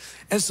for it.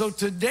 And so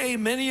today,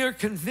 many are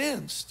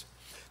convinced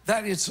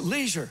that it's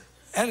leisure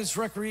and it's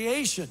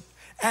recreation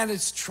and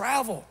it's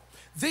travel.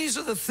 These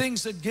are the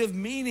things that give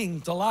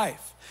meaning to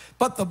life.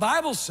 But the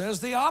Bible says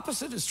the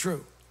opposite is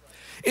true.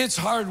 It's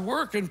hard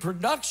work and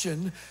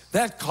production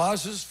that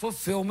causes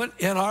fulfillment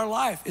in our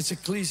life. It's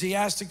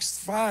Ecclesiastes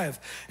 5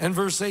 and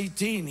verse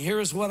 18.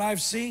 Here's what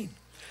I've seen.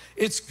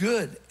 It's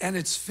good and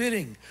it's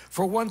fitting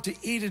for one to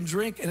eat and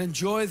drink and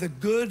enjoy the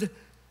good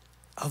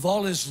of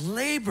all his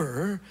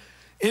labor,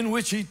 in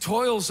which he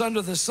toils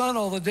under the sun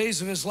all the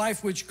days of his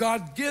life, which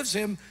God gives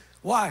him.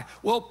 Why?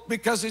 Well,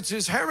 because it's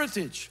his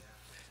heritage.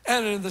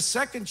 And in the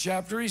second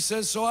chapter, he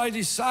says, so I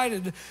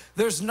decided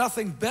there's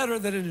nothing better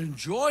than to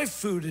enjoy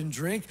food and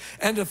drink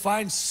and to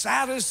find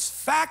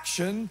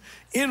satisfaction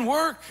in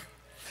work.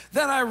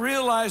 Then I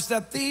realized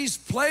that these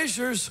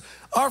pleasures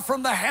are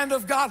from the hand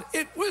of God.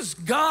 It was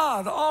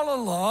God all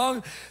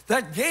along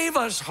that gave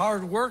us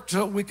hard work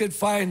so we could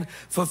find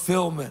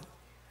fulfillment.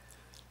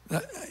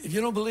 Now, if you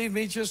don't believe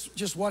me,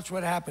 just watch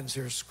what happens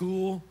here.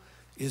 School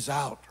is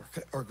out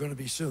or going to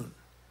be soon.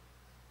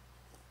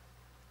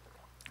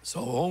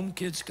 So home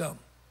kids come,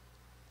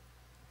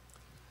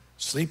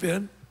 sleep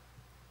in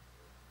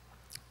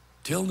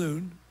till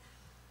noon.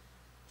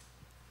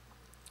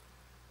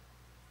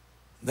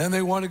 Then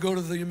they want to go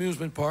to the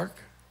amusement park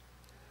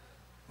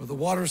or the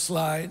water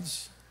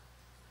slides.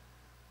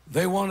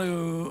 They want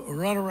to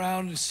run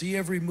around and see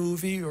every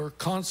movie or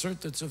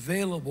concert that's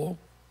available.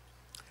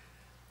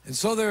 And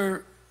so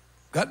they're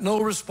got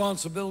no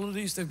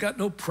responsibilities. They've got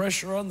no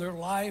pressure on their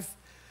life.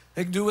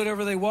 They can do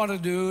whatever they want to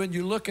do, and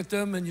you look at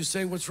them and you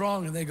say, what's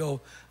wrong? And they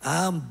go,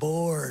 I'm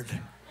bored.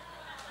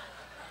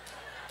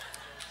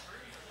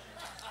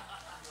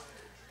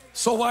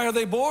 So why are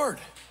they bored?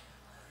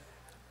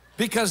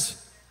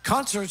 Because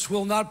concerts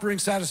will not bring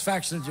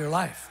satisfaction into your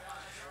life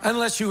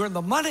unless you earn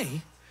the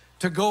money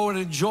to go and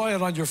enjoy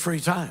it on your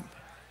free time.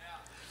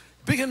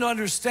 Begin to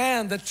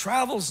understand that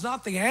travel's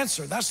not the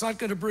answer. That's not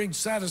going to bring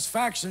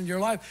satisfaction in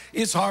your life.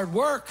 It's hard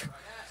work.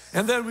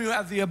 And then we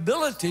have the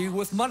ability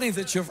with money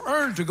that you've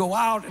earned to go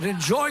out and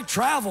enjoy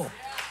travel.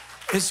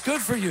 It's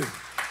good for you.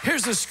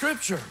 Here's the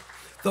scripture.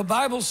 The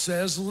Bible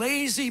says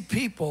lazy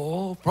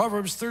people,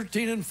 Proverbs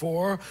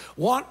 13:4,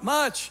 want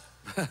much,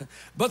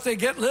 but they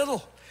get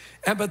little.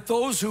 But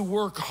those who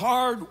work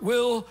hard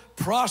will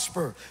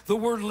prosper. The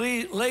word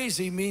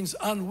lazy means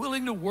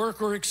unwilling to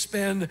work or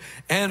expend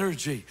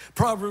energy.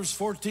 Proverbs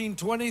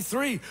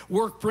 14:23,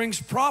 work brings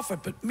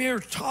profit, but mere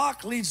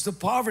talk leads to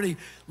poverty.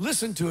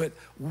 Listen to it.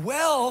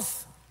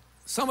 Wealth,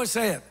 someone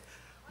say it.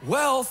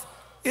 Wealth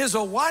is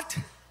a what?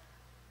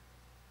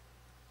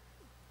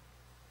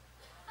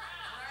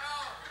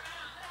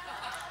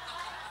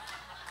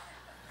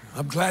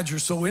 I'm glad you're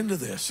so into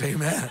this.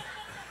 Amen.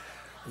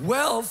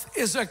 Wealth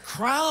is a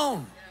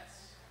crown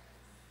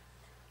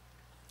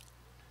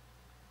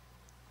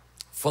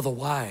for the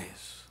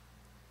wise.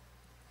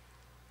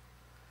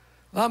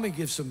 Let me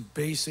give some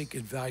basic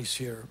advice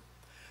here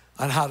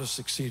on how to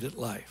succeed at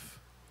life.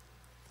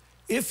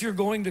 If you're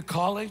going to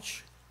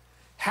college,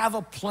 have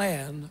a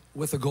plan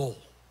with a goal.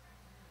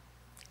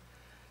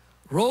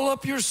 Roll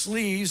up your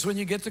sleeves when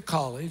you get to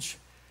college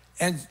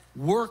and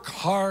work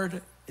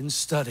hard and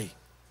study.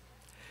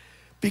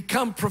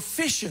 Become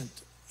proficient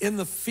in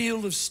the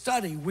field of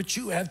study which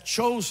you have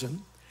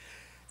chosen,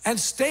 and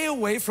stay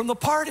away from the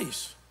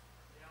parties.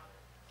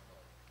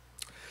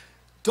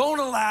 Don't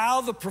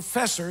allow the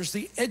professors,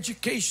 the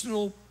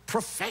educational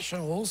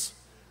professionals,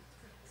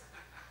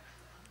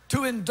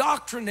 to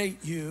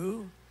indoctrinate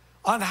you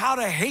on how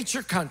to hate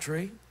your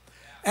country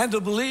and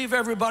to believe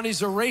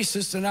everybody's a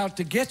racist and out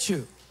to get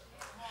you.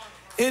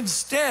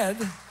 Instead,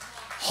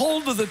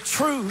 hold to the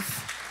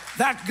truth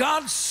that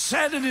God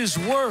said in His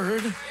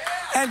Word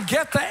and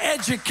get the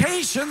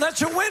education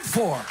that you went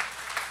for.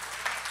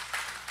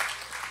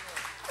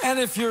 And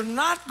if you're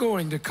not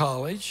going to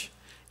college,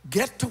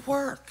 get to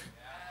work.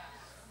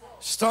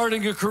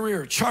 Starting a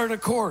career, chart a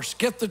course,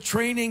 get the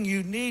training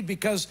you need,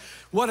 because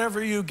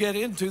whatever you get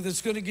into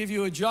that's going to give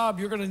you a job,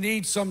 you're going to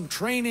need some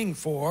training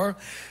for.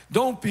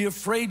 Don't be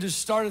afraid to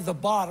start at the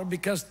bottom,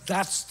 because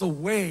that's the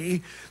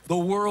way the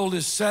world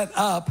is set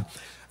up.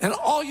 And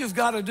all you've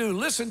got to do,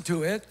 listen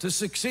to it, to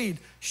succeed,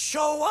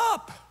 show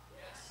up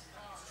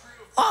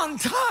on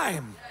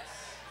time.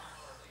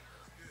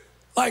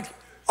 Like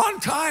on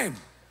time.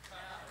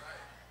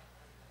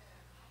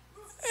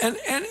 And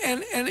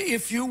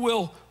if you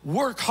will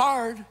work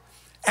hard,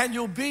 and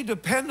you'll be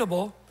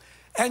dependable,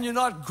 and you'll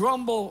not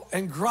grumble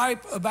and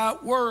gripe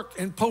about work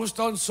and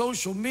post on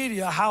social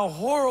media how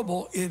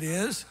horrible it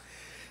is,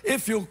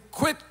 if you'll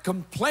quit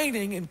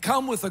complaining and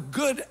come with a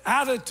good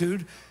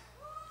attitude,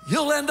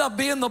 you'll end up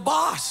being the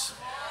boss.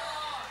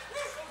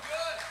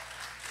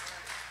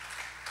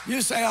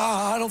 You say,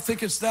 I don't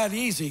think it's that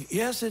easy.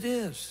 Yes, it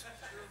is.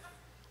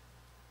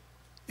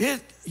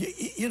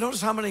 You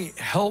notice how many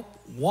help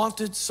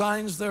wanted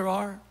signs there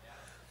are?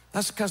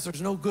 That's because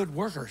there's no good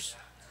workers.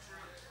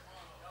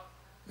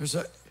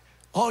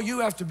 All you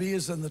have to be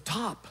is in the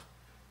top.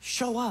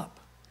 Show up,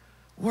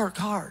 work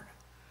hard,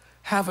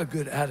 have a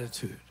good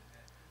attitude.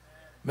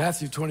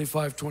 Matthew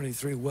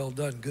 25:23, well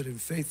done, good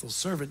and faithful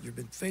servant. You've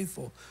been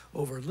faithful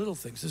over little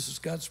things. This is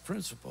God's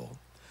principle.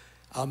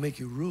 I'll make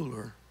you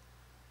ruler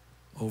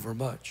over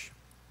much.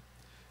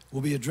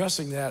 We'll be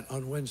addressing that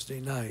on Wednesday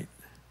night.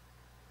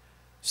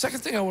 Second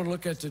thing I want to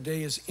look at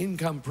today is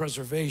income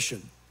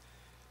preservation.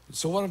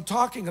 So what I'm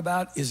talking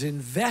about is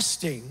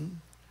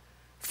investing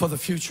for the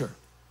future.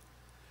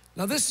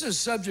 Now, this is a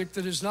subject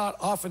that is not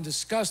often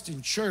discussed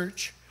in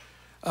church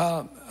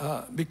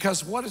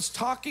because what it's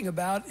talking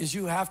about is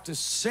you have to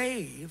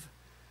save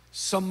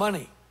some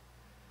money.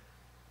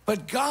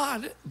 But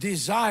God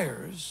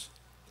desires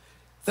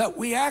that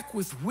we act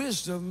with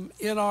wisdom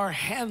in our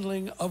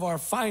handling of our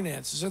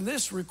finances, and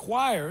this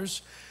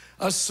requires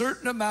a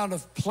certain amount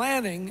of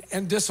planning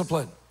and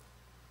discipline.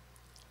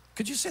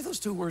 Could you say those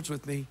two words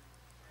with me?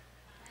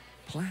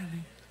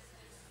 Planning,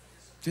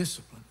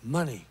 discipline,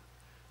 money,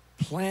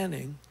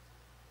 planning,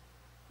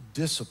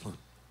 discipline.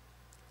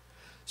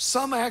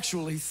 Some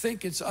actually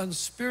think it's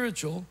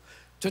unspiritual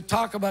to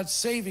talk about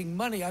saving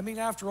money. I mean,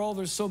 after all,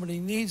 there's so many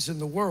needs in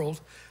the world.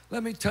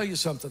 Let me tell you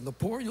something. The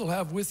poor you'll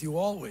have with you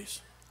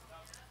always.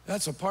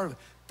 That's a part of it.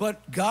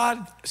 But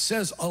God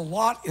says a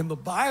lot in the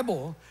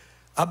Bible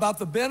about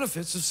the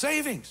benefits of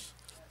savings.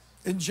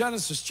 In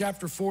Genesis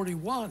chapter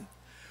 41,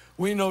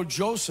 we know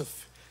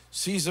Joseph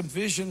sees a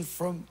vision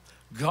from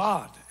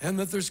God, and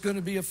that there's going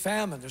to be a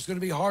famine. There's going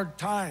to be hard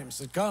times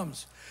that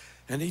comes.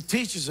 And he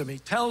teaches him, he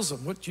tells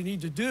him what you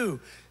need to do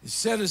is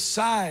set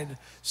aside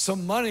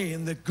some money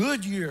in the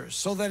good years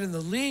so that in the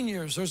lean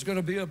years there's going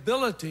to be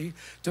ability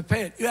to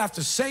pay it. You have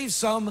to save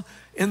some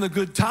in the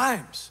good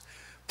times.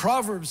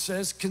 Proverbs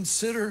says,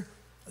 consider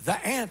the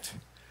ant,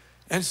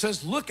 and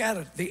says, look at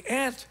it. The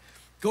ant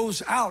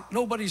goes out.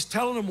 Nobody's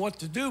telling them what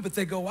to do, but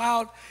they go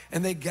out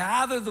and they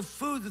gather the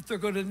food that they're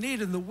going to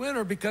need in the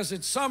winter because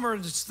it's summer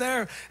and it's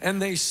there, and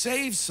they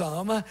save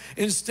some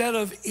instead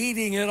of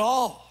eating it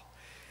all.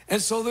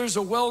 And so there's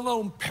a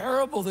well-known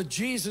parable that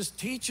Jesus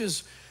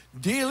teaches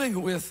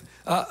dealing with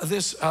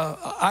this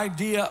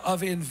idea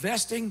of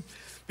investing,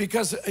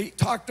 because he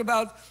talked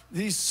about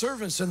these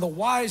servants and the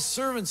wise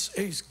servants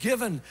he's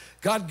given.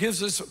 God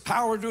gives us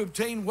power to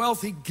obtain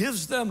wealth. He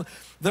gives them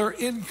their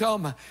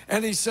income,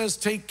 and he says,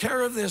 take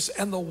care of this.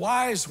 And the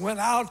wise went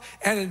out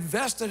and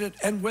invested it,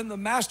 and when the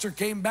master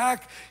came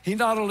back, he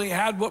not only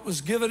had what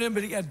was given him,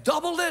 but he had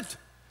doubled it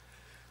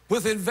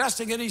with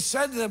investing. And he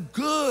said to them,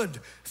 good,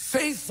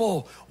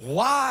 faithful,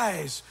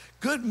 wise,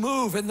 good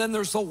move. And then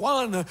there's the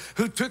one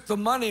who took the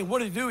money. What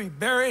did he do? He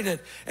buried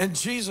it. And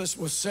Jesus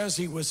says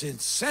he was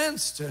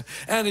incensed.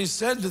 And he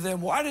said to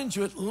them, why didn't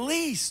you at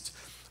least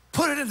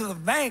put it into the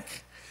bank?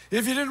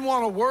 If you didn't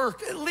want to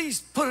work, at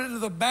least put it into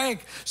the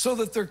bank so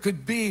that there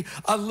could be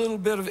a little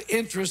bit of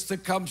interest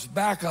that comes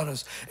back on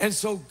us. And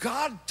so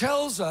God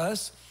tells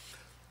us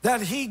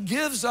that he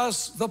gives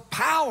us the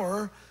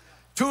power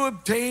to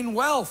obtain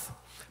wealth.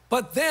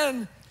 But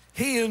then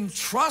he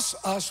entrusts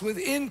us with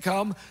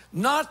income,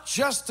 not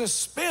just to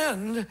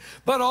spend,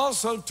 but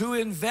also to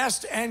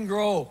invest and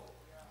grow.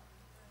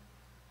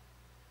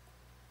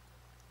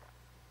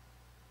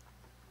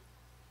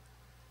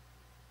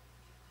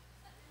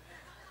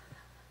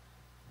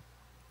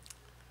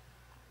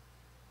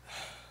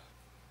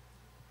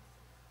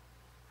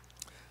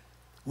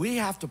 We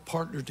have to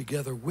partner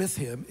together with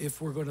him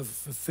if we're going to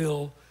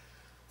fulfill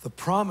the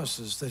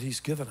promises that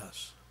he's given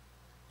us.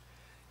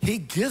 He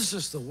gives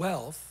us the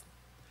wealth,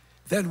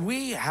 then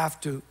we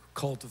have to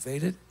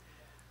cultivate it,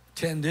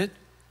 tend it,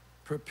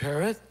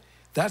 prepare it.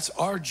 That's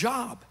our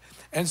job.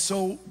 And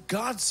so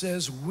God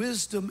says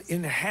wisdom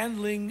in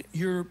handling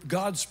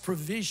God's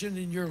provision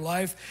in your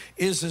life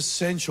is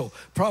essential.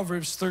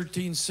 Proverbs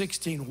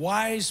 13:16,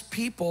 wise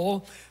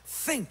people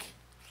think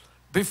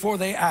before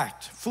they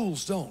act.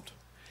 Fools don't.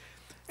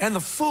 And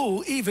the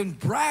fool even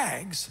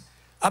brags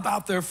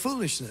about their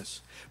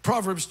foolishness.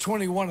 Proverbs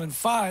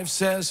 21:5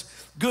 says,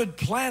 good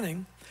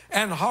planning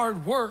and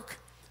hard work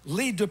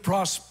lead to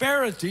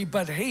prosperity,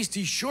 but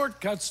hasty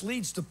shortcuts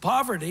leads to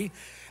poverty.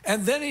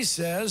 And then he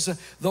says,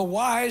 the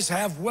wise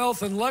have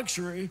wealth and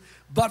luxury,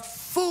 but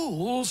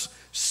fools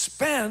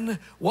spend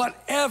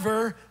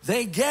whatever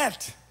they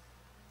get.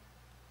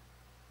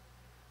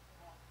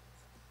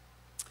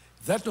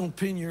 If that don't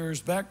pin your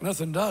ears back,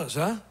 nothing does,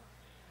 huh?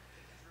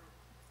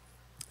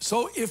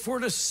 So if we're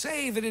to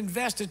save and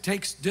invest, it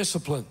takes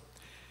discipline.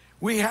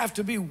 We have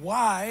to be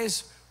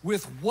wise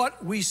with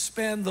what we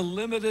spend the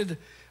limited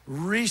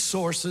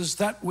resources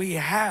that we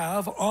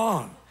have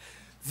on.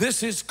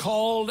 This is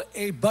called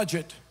a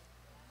budget.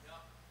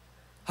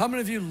 How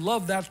many of you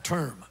love that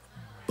term,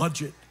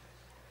 budget?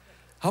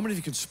 How many of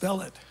you can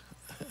spell it?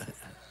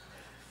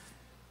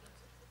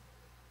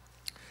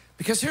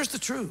 Because here's the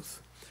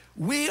truth.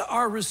 We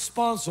are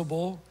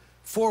responsible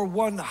for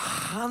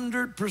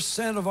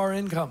 100% of our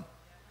income.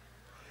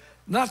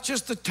 Not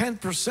just the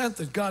 10%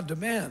 that God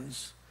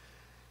demands.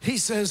 He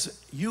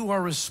says you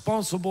are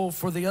responsible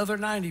for the other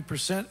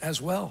 90%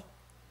 as well.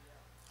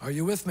 Are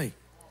you with me?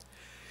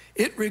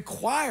 It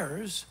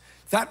requires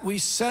that we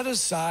set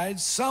aside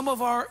some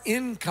of our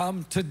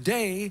income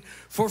today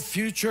for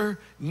future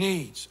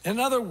needs. In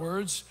other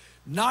words,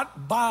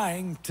 not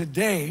buying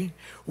today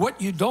what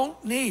you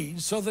don't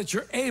need so that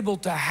you're able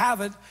to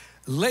have it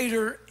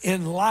later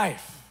in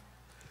life.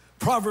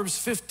 Proverbs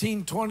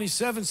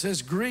 15:27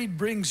 says, greed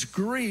brings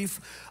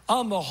grief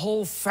on the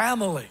whole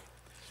family.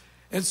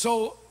 And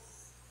so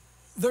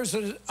there's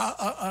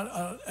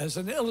as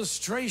an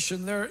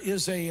illustration, there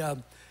is a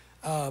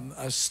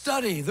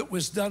study that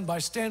was done by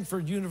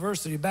Stanford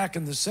University back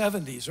in the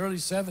 70s, early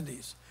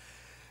 70s.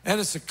 And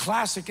it's a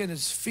classic in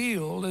its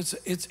field.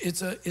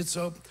 It's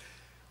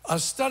a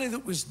study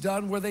that was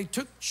done where they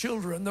took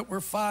children that were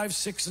 5,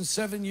 6, and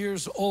 7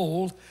 years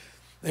old.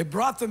 They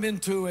brought them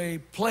into a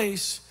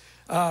place,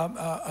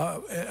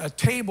 a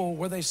table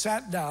where they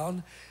sat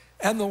down,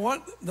 and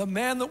the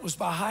man that was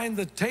behind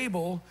the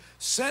table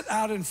set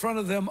out in front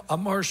of them a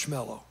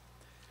marshmallow.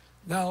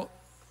 Now,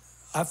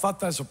 I thought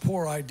that's a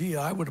poor idea.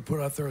 I would have put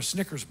out there a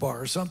Snickers bar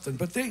or something,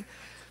 but they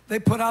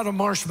put out a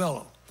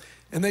marshmallow.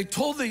 And they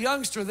told the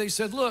youngster, they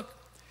said, look,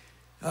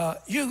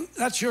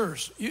 that's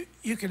yours.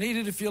 You can eat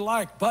it if you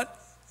like, but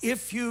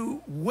if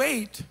you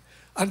wait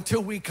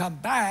until we come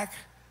back,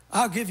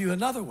 I'll give you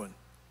another one.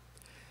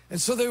 And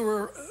so they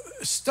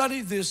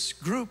studied this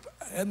group,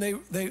 and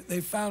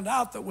they found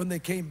out that when they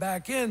came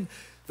back in,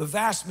 the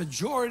vast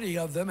majority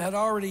of them had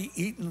already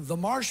eaten the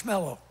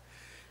marshmallow.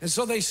 And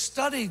so they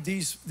studied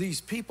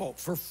these people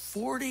for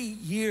 40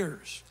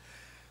 years.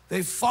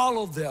 They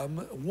followed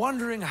them,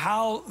 wondering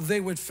how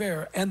they would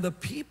fare. And the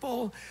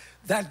people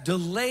that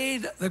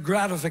delayed the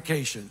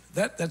gratification,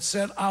 that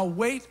said, I'll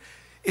wait,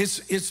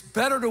 it's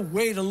better to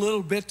wait a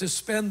little bit to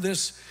spend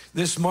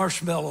this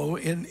marshmallow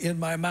in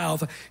my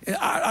mouth.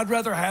 I'd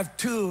rather have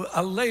two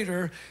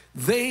later.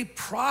 They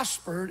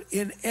prospered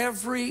in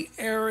every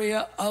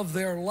area of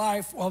their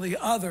life while the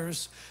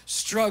others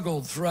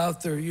struggled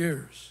throughout their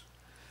years.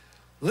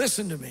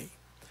 Listen to me.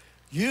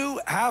 You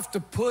have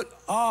to put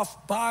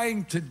off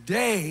buying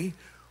today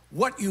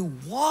what you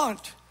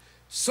want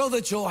so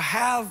that you'll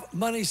have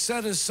money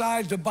set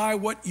aside to buy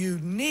what you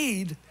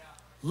need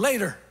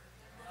later.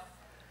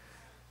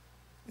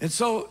 And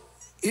so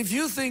if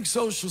you think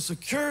Social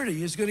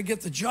Security is going to get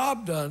the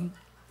job done,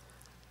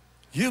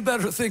 you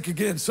better think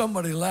again.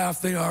 Somebody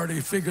laughed. They already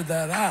figured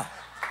that out.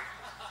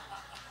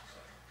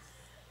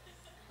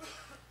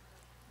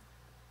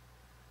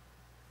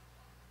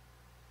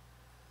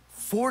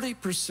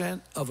 %40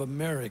 of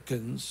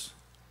Americans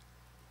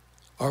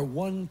are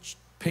one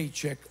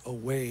paycheck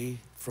away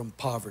from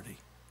poverty.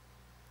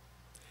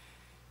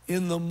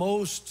 In the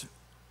most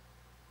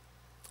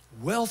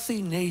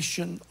wealthy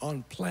nation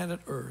on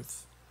planet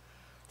Earth,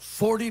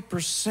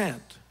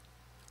 40%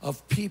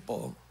 of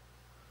people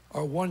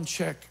are one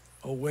check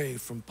away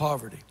from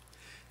poverty.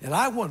 And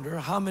I wonder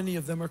how many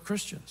of them are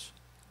Christians.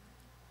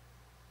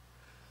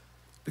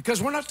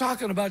 Because we're not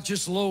talking about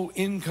just low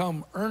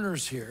income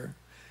earners here.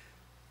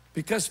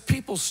 Because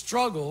people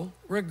struggle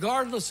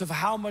regardless of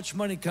how much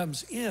money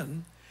comes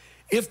in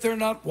if they're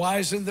not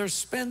wise in their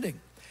spending.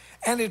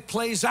 And it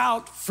plays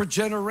out for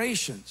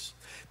generations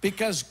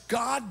because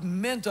God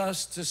meant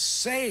us to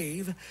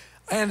save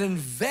and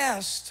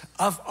invest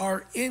of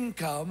our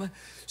income.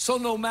 So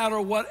no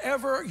matter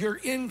whatever your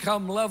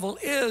income level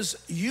is,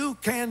 you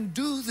can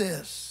do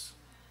this.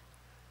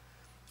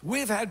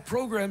 We've had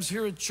programs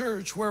here at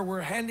church where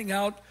we're handing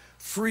out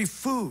free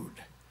food.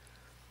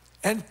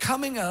 And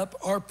coming up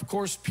are, of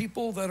course,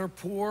 people that are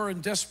poor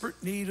and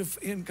desperate need of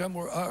income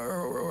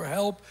or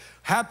help,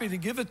 happy to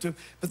give it to.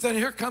 But then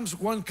here comes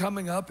one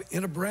coming up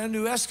in a brand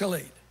new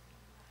Escalade.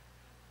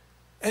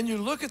 And you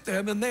look at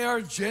them and they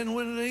are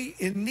genuinely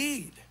in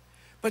need.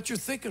 But you're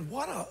thinking,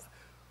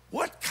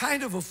 what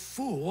kind of a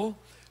fool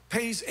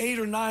pays $8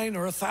 or $9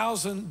 or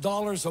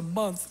 $1,000 a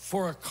month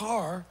for a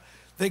car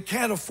they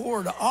can't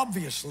afford,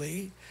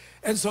 obviously.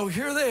 And so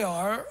here they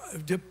are,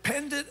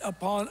 dependent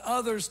upon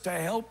others to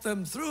help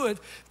them through it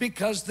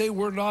because they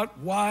were not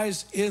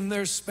wise in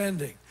their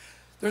spending.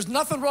 There's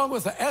nothing wrong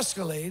with the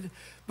Escalade,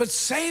 but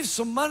save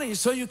some money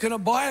so you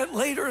can buy it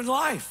later in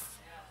life.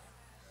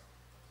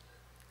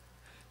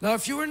 Now,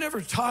 if you were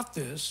never taught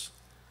this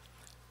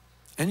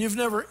and you've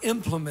never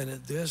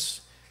implemented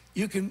this,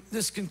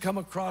 this can come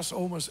across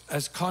almost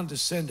as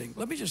condescending.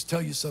 Let me just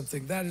tell you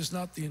something. That is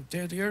not the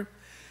intent here.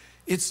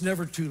 It's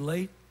never too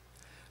late.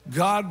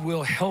 God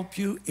will help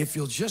you if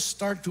you'll just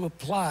start to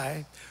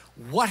apply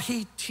what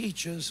he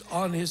teaches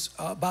on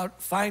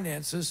about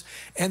finances.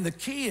 And the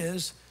key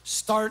is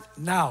start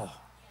now.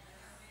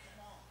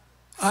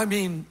 I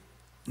mean,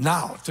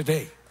 now,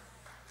 today.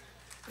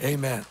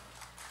 Amen.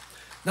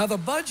 Now, the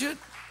budget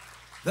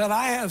that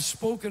I have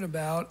spoken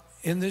about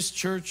in this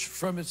church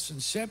from its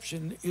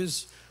inception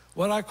is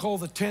what I call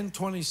the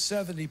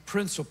 10-20-70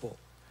 principle.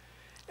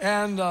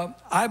 And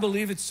I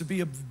believe it's to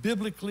be a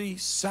biblically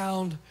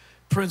sound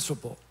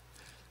principle.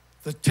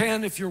 The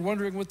 10, if you're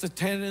wondering what the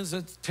 10 is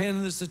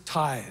the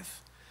tithe.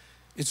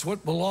 It's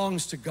what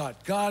belongs to God.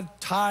 God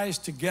ties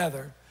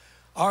together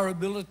our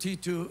ability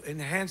to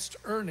enhanced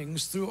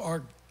earnings through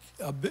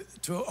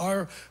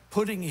our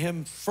putting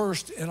him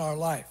first in our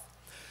life.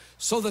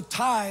 So the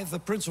tithe, the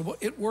principle,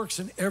 it works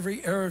in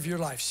every area of your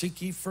life.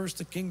 Seek ye first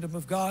the kingdom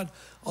of God.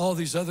 All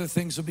these other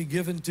things will be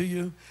given to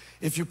you.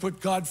 If you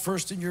put God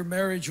first in your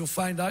marriage, you'll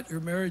find out your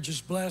marriage is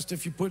blessed.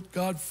 If you put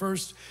God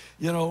first,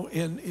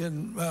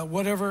 in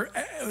whatever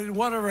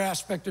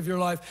aspect of your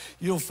life,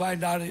 you'll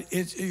find out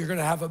you're going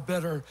to have a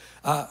better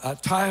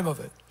time of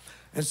it.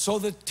 And so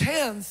the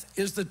 10th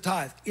is the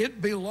tithe.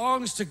 It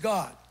belongs to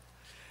God.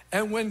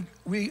 And when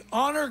we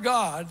honor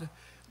God,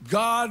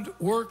 God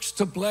works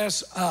to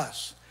bless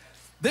us.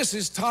 This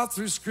is taught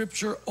through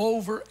Scripture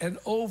over and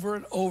over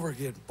and over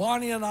again.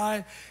 Bonnie and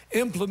I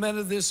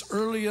implemented this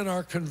early in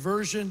our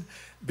conversion.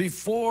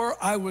 Before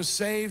I was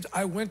saved,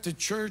 I went to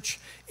church.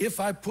 If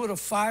I put a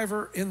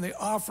 $5 in the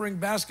offering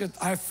basket,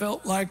 I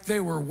felt like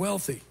they were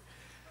wealthy.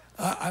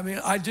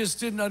 I just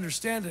didn't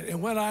understand it.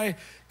 And when I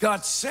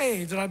got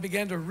saved and I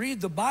began to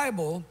read the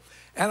Bible,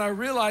 and I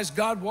realized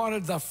God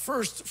wanted the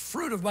first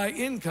fruit of my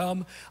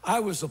income, I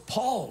was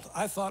appalled.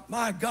 I thought,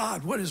 my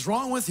God, what is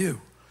wrong with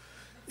you?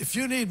 If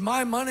you need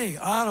my money,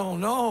 I don't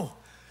know.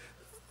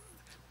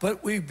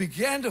 But we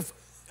began to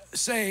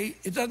say,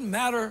 it doesn't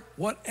matter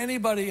what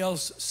anybody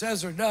else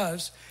says or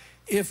does.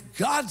 If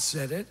God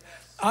said it,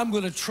 I'm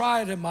going to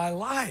try it in my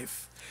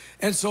life.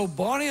 And so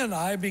Bonnie and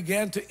I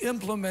began to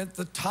implement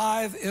the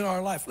tithe in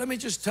our life. Let me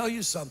just tell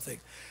you something.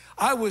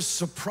 I was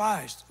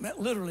surprised,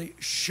 literally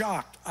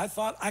shocked. I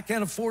thought, I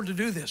can't afford to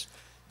do this.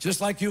 Just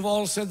like you've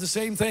all said the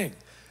same thing.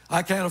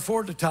 I can't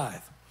afford to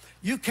tithe.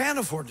 You can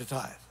afford to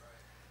tithe.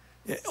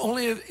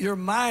 Only your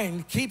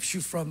mind keeps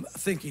you from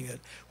thinking it.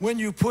 When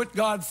you put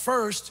God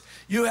first,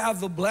 you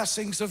have the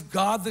blessings of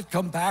God that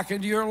come back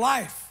into your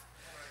life.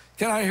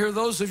 Can I hear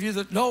those of you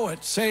that know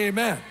it say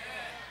amen?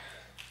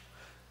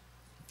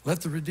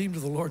 Let the redeemed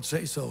of the Lord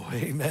say so.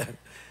 Amen.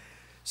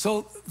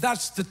 So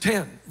that's the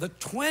 10. The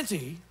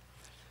 20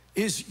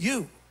 is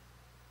you.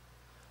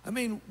 I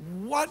mean,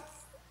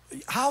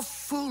 how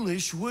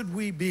foolish would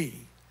we be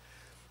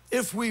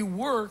if we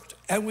worked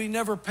and we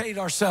never paid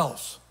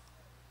ourselves?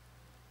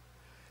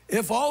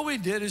 If all we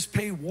did is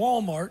pay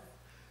Walmart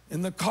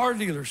and the car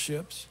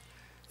dealerships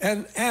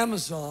and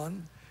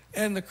Amazon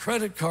and the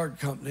credit card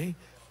company,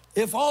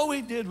 if all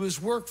we did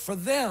was work for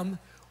them,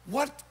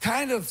 what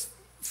kind of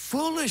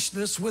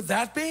foolishness would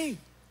that be?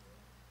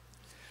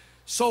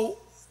 So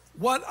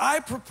what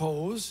I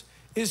propose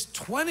is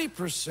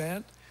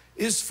 20%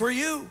 is for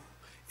you.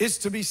 It's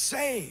to be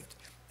saved.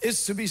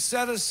 It's to be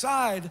set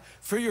aside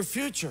for your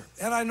future.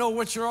 And I know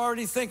what you're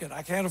already thinking.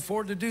 I can't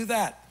afford to do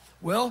that.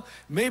 Well,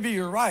 maybe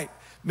you're right.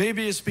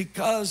 Maybe it's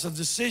because of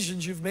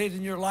decisions you've made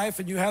in your life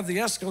and you have the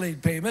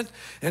Escalade payment,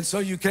 and so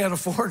you can't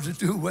afford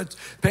to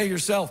pay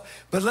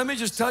yourself. But let me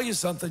just tell you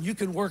something. You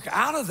can work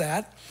out of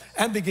that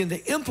and begin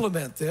to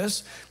implement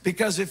this,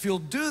 because if you'll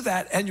do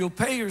that and you'll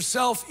pay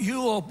yourself,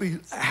 you will be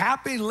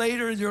happy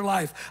later in your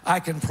life. I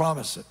can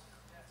promise it.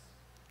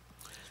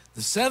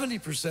 The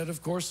 70%,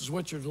 of course, is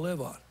what you're to live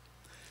on.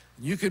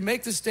 You can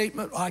make the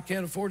statement, I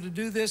can't afford to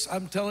do this.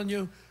 I'm telling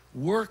you,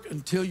 work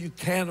until you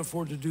can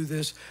afford to do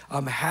this.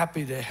 I'm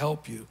happy to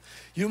help you.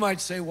 You might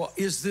say, well,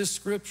 is this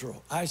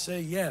scriptural? I say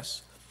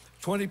yes.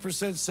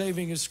 20%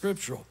 saving is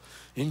scriptural.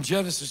 In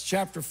Genesis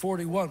chapter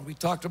 41, we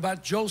talked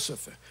about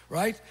Joseph,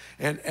 right?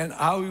 And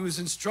how he was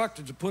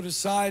instructed to put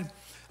aside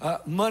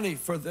money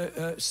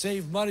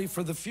save money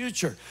for the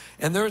future.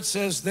 And there it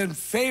says, then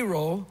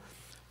Pharaoh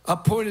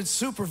appointed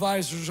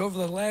supervisors over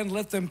the land,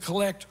 let them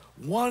collect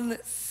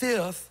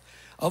 1/5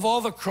 of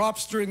all the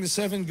crops during the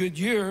 7 good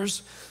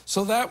years,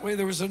 so that way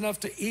there was enough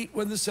to eat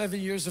when the 7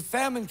 years of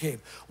famine came.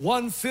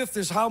 1/5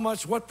 is how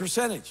much, what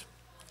percentage?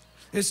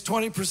 It's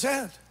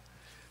 20%.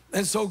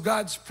 And so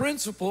God's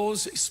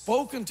principles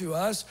spoken to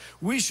us,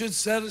 we should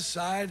set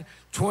aside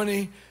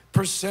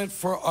 20%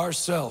 for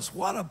ourselves.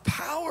 What a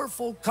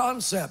powerful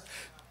concept.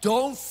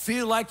 Don't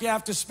feel like you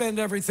have to spend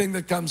everything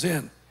that comes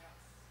in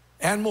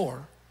and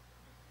more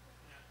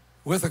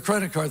with a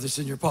credit card that's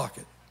in your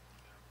pocket.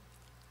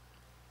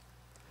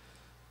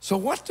 So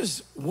what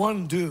does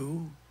one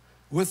do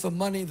with the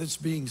money that's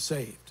being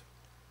saved?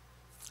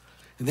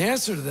 And the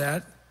answer to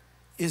that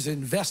is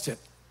invest it.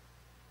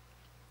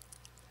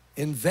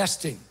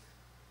 Investing.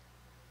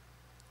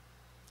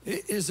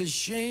 It is a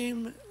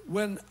shame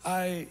when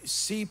I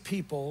see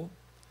people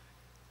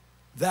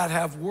that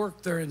have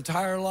worked their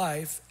entire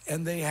life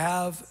and they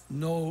have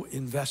no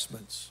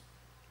investments.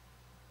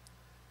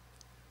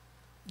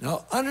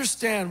 Now,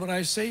 understand when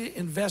I say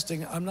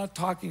investing, I'm not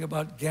talking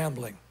about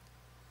gambling.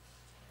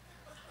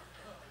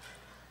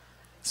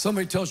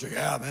 Somebody tells you,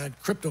 yeah, man,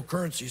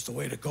 cryptocurrency is the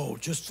way to go.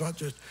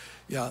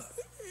 Yeah.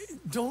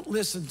 Don't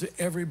listen to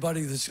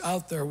everybody that's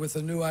out there with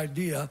a new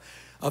idea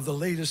of the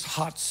latest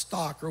hot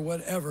stock or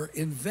whatever.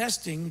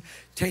 Investing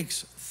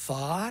takes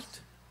thought,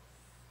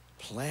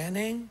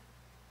 planning.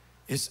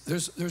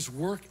 There's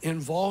work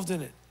involved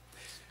in it.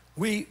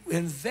 We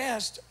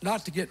invest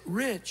not to get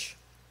rich,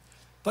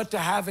 but to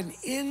have an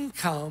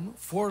income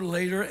for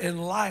later in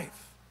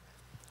life.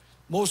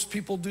 Most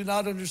people do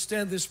not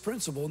understand this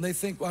principle, and they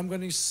think, well, I'm going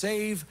to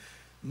save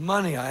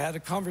money. I had a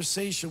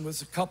conversation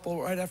with a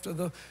couple right after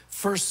the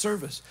first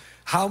service.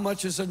 How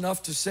much is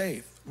enough to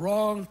save?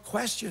 Wrong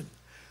question.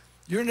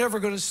 You're never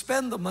going to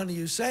spend the money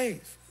you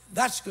save.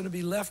 That's going to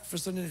be left for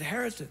an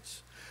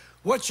inheritance.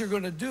 What you're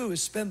going to do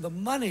is spend the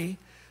money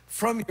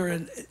from your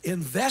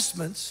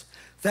investments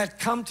that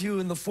come to you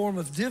in the form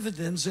of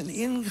dividends and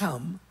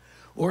income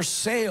or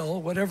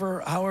sale,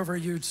 however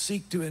you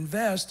seek to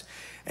invest,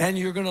 and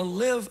you're going to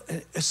live,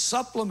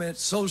 supplement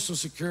Social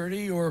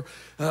Security or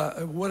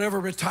whatever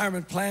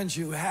retirement plans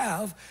you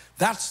have.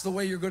 That's the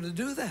way you're going to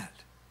do that.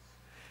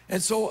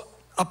 And so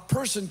a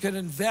person can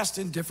invest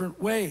in different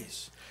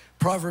ways.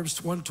 Proverbs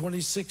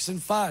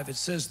 1:26-5, it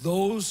says,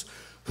 those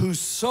who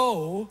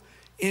sow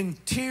in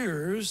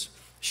tears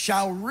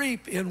shall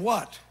reap in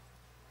what?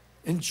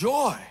 In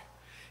joy.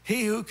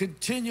 He who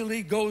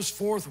continually goes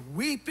forth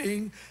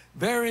weeping,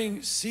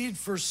 bearing seed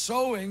for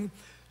sowing,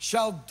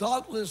 shall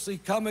doubtlessly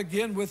come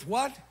again with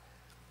what?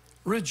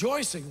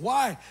 Rejoicing.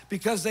 Why?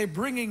 Because they're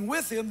bringing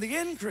with him the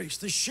increase,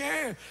 the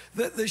share,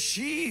 the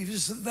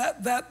sheaves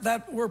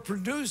that were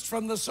produced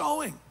from the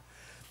sowing.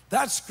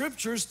 That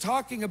scripture is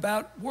talking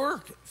about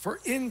work for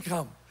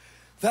income.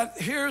 That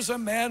here's a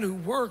man who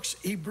works,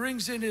 he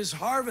brings in his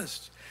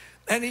harvest.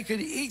 And he could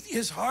eat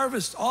his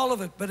harvest, all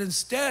of it, but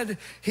instead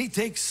he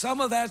takes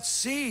some of that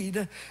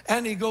seed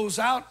and he goes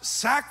out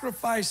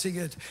sacrificing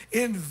it,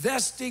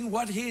 investing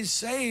what he's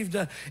saved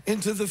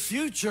into the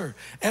future.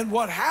 And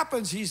what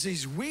happens,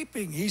 he's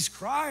weeping, he's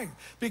crying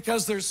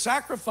because there's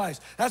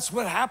sacrifice. That's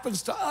what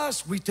happens to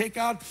us. We take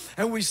out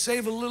and we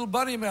save a little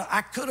money.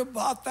 I could have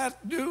bought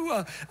that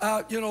new,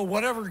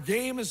 whatever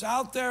game is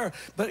out there.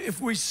 But if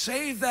we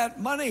save that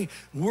money,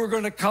 we're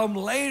going to come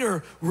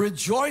later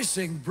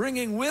rejoicing,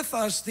 bringing with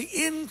us the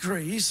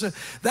increase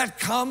that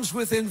comes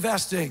with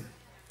investing.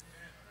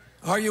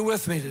 Are you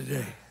with me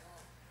today?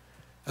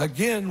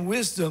 Again,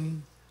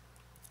 wisdom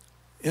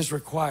is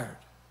required.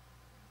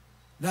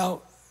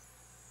 Now,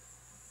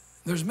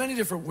 there's many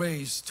different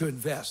ways to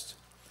invest.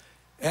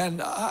 And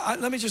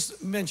let me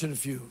just mention a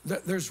few.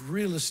 There's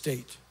real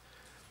estate.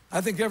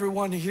 I think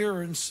everyone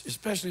here,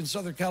 especially in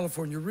Southern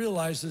California,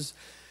 realizes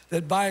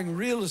that buying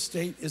real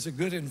estate is a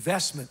good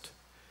investment.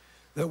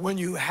 That when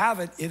you have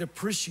it, it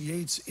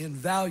appreciates in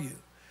value.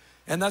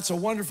 And that's a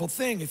wonderful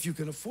thing if you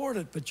can afford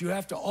it, but you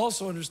have to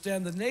also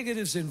understand the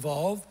negatives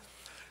involved,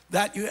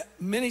 that you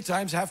many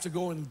times have to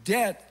go in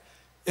debt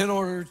in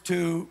order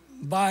to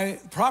buy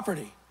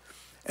property.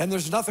 And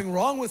there's nothing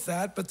wrong with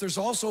that, but there's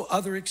also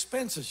other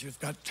expenses. You've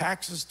got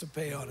taxes to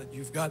pay on it.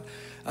 You've got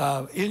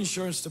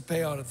insurance to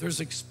pay on it. There's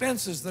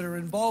expenses that are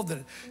involved in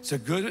it. It's a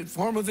good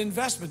form of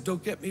investment.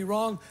 Don't get me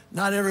wrong.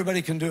 Not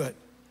everybody can do it.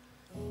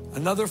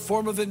 Another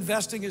form of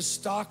investing is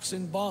stocks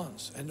and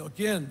bonds. And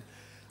again,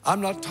 I'm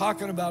not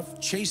talking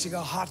about chasing a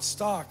hot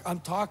stock.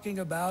 I'm talking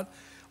about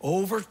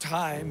over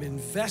time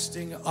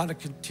investing on a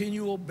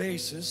continual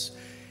basis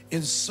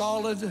in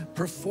solid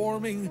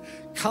performing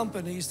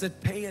companies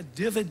that pay a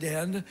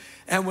dividend.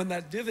 And when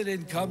that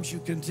dividend comes, you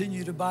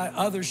continue to buy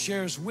other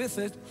shares with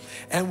it.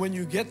 And when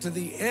you get to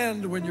the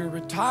end, when you're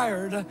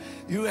retired,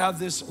 you have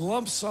this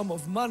lump sum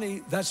of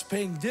money that's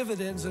paying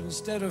dividends. And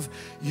instead of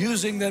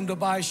using them to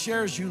buy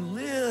shares, you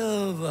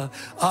live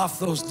off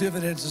those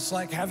dividends. It's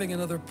like having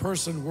another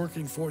person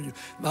working for you.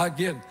 Now,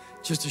 again,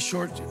 just a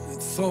short,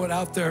 throw it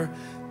out there.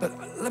 But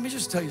let me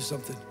just tell you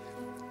something.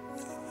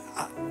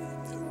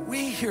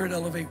 We here at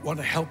Elevate want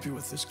to help you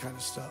with this kind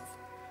of stuff.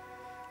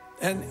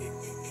 And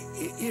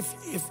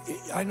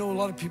if I know a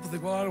lot of people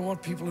think, well, I don't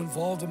want people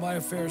involved in my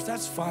affairs.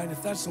 That's fine.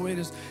 If that's the way it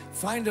is,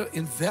 find an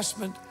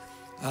investment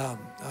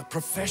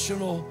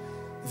professional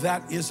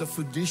that is a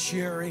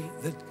fiduciary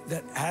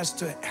that has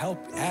to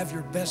help have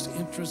your best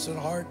interests at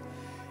heart,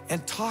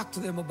 and talk to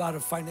them about a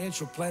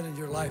financial plan in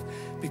your life.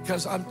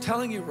 Because I'm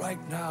telling you right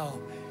now,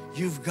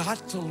 you've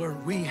got to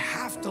learn. We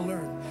have to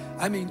learn.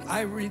 I mean,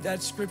 I read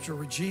that scripture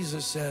where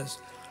Jesus says,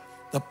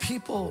 the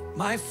people,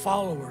 my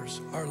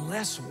followers, are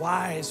less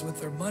wise with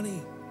their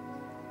money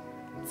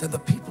than the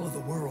people of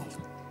the world.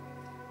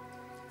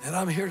 And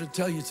I'm here to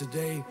tell you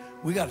today,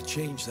 we got to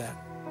change that.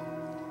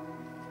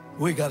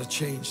 We got to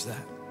change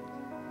that.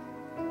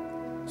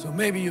 So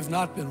maybe you've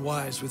not been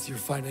wise with your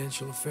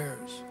financial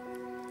affairs.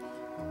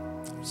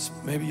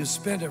 Maybe you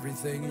spent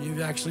everything and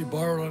you've actually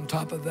borrowed on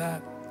top of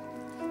that.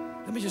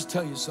 Let me just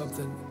tell you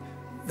something.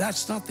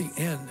 That's not the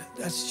end.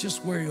 That's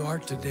just where you are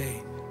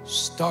today.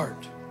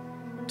 Start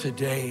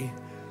today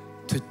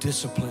to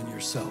discipline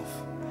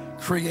yourself.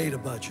 Create a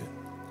budget.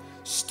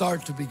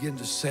 Start to begin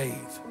to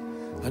save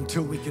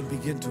until we can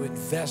begin to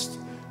invest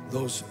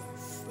those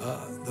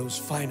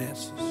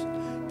finances.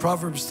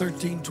 Proverbs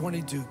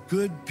 13:22,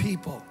 good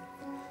people.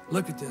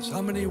 Look at this.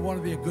 How many of you want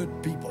to be a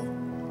good people?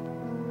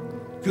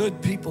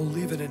 Good people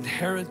leave an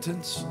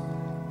inheritance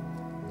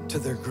to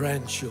their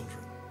grandchildren.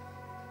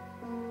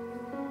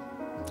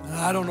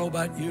 I don't know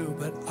about you,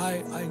 but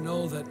I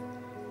know that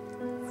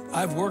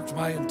I've worked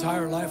my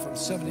entire life. I'm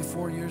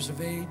 74 years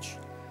of age.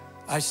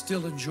 I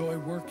still enjoy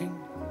working.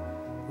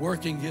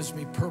 Working gives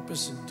me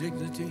purpose and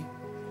dignity.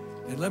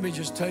 And let me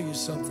just tell you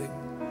something.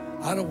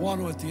 I don't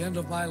want to, at the end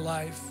of my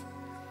life,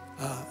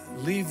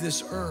 leave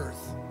this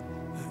earth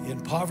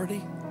in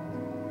poverty.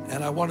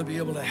 And I want to be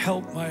able to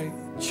help my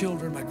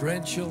children, my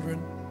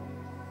grandchildren,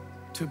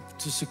 to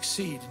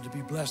succeed and to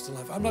be blessed in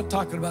life. I'm not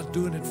talking about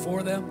doing it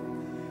for them.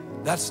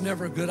 That's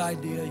never a good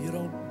idea. You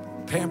don't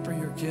pamper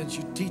your kids.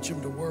 You teach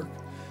them to work.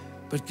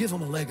 But give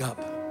them a leg up.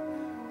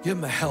 Give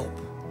them a help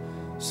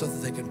so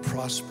that they can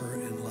prosper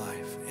in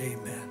life.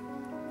 Amen.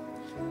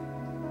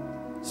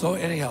 So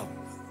anyhow,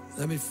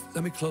 let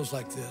me close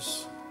like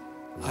this.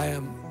 I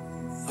am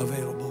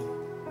available.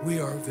 We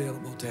are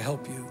available to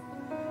help you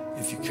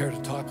if you care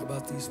to talk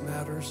about these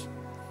matters,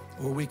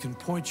 or we can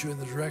point you in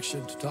the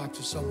direction to talk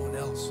to someone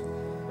else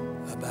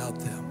about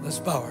them. Let's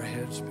bow our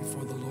heads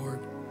before the Lord.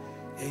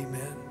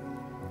 Amen.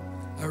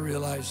 I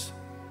realize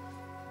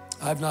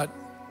I've not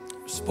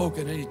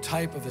spoken any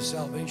type of a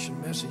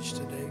salvation message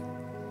today,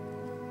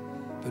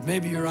 but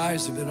maybe your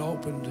eyes have been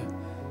opened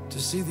to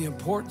see the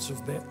importance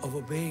of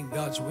obeying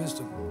God's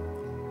wisdom.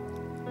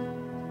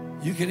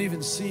 You can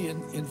even see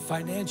in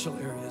financial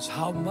areas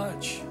how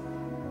much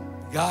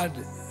God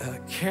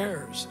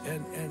cares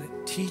and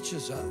it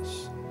teaches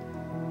us.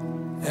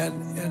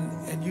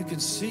 And you can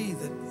see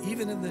that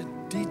even in the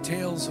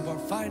details of our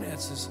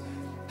finances,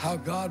 how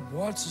God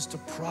wants us to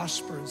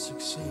prosper and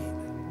succeed.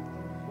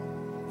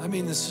 I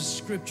mean, this is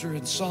scripture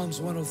in Psalms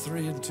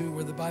 103:2,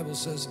 where the Bible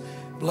says,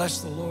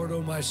 bless the Lord,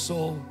 O my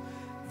soul,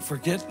 and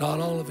forget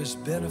not all of his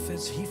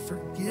benefits. He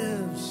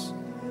forgives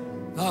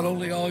not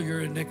only all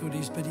your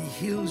iniquities, but he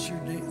heals your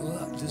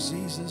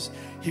diseases.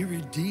 He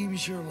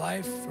redeems your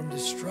life from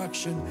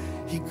destruction.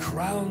 He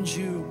crowns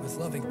you with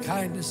loving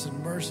kindness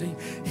and mercy.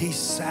 He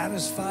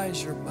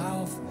satisfies your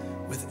mouth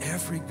with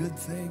every good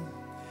thing.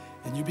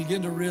 And you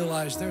begin to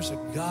realize there's a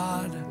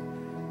God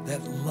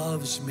that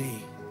loves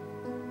me.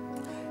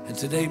 And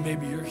today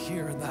maybe you're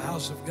here in the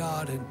house of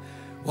God, and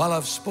while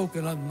I've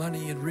spoken on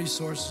money and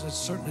resources, it's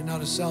certainly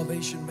not a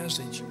salvation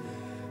message.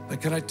 But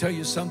can I tell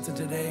you something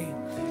today?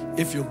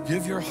 If you'll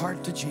give your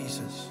heart to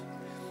Jesus,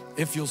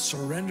 if you'll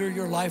surrender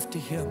your life to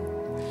him,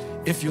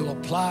 if you'll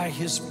apply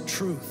his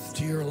truth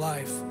to your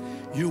life,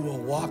 you will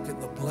walk in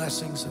the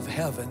blessings of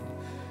heaven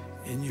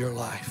in your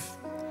life.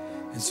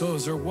 And so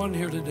is there one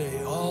here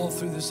today, all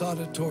through this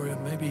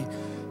auditorium, maybe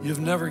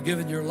you've never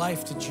given your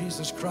life to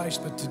Jesus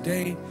Christ, but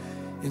today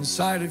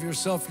inside of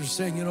yourself you're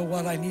saying, you know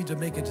what, I need to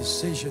make a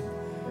decision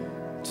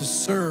to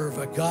serve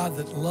a God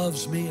that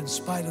loves me in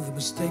spite of the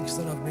mistakes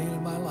that I've made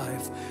in my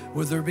life.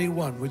 Would there be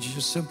one? Would you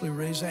just simply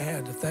raise a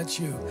hand if that's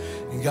you?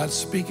 And God's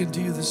speaking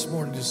to you this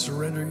morning to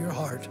surrender your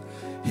heart.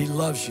 He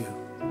loves you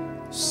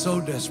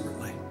so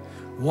desperately,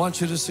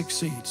 wants you to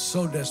succeed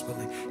so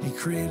desperately. He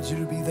created you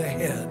to be the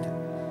head,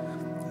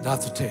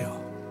 not the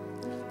tail.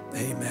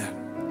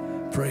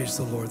 Amen. Praise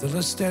the Lord. Then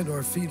let's stand to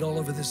our feet all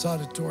over this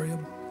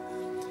auditorium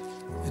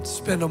and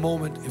spend a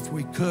moment, if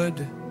we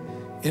could,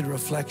 in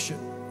reflection.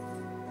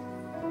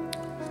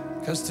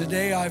 Because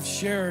today I've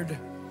shared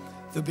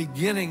the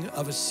beginning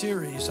of a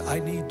series, I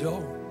Need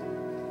Dough.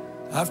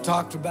 I've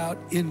talked about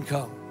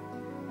income,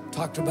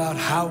 talked about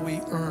how we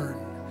earn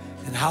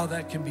and how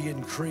that can be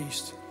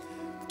increased.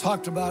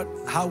 Talked about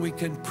how we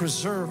can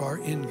preserve our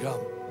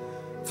income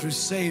through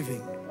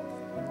saving.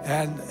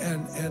 And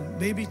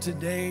maybe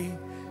today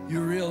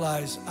you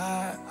realize,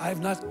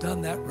 I've not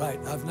done that right.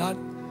 I've not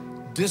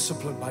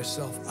disciplined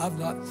myself. I've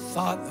not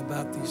thought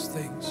about these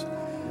things.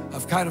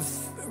 I've kind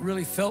of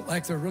really felt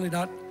like they're really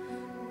not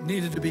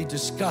needed to be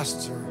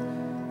discussed, or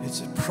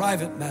it's a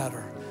private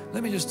matter.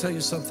 Let me just tell you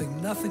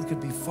something. Nothing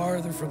could be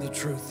farther from the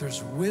truth.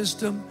 There's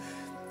wisdom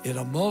in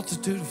a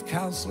multitude of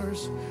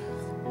counselors.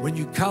 When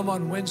you come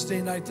on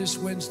Wednesday night, this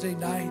Wednesday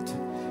night,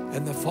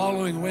 and the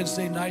following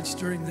Wednesday nights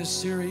during this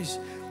series,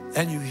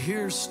 and you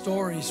hear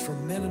stories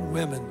from men and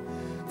women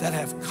that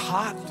have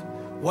caught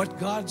what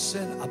God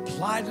said,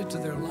 applied it to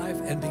their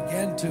life, and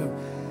began to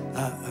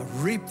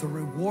reap the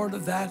reward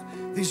of that.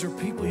 These are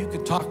people you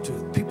can talk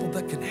to, people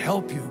that can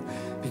help you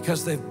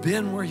because they've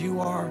been where you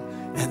are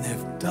and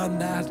they've done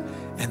that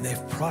and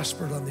they've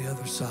prospered on the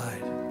other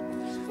side.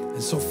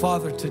 And so,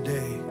 Father,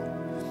 today,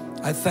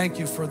 I thank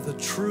you for the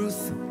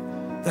truth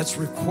that's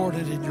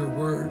recorded in your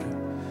word.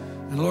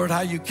 And Lord,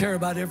 how you care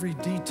about every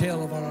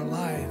detail of our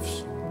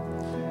lives.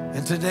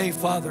 And today,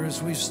 Father,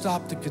 as we've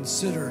stopped to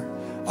consider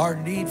our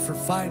need for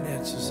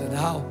finances and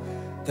how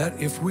that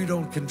if we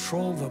don't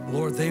control them,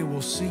 Lord, they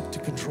will seek to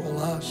control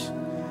us.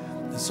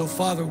 And so,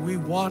 Father, we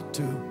want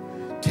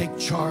to take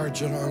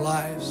charge in our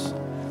lives.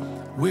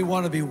 We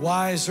want to be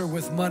wiser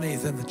with money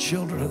than the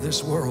children of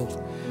this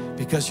world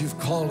because you've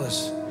called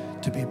us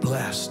to be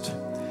blessed.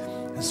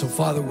 And so,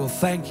 Father, we'll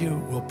thank you,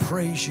 we'll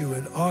praise you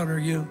and honor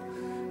you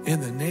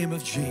in the name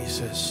of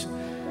Jesus.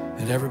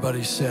 And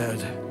everybody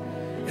said,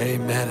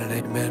 amen and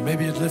amen.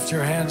 Maybe you'd lift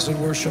your hands and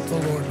worship the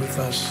Lord with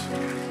us.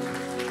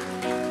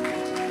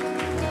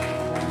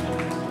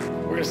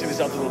 We're going to sing this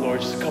out to the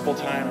Lord just a couple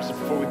times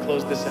before we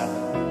close this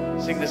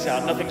out. Sing this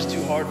out. Nothing's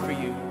too hard for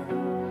you.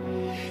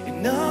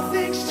 And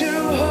nothing's too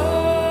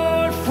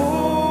hard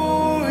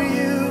for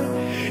you.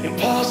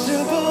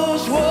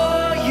 Impossible's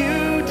what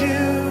you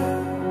do.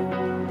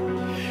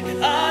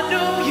 And I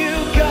know you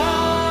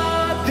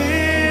got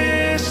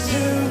this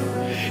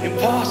too.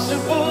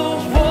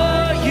 Impossible's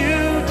what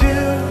you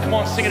do. Come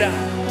on, sing it out.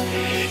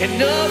 And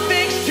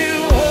nothing's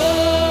too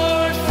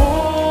hard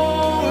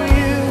for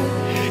you.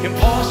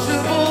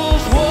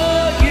 Impossible's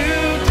what you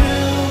do.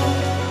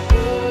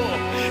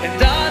 And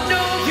I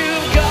know you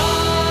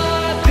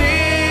got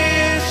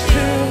this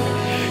too.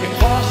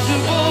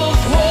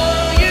 Impossible's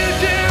what you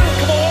do.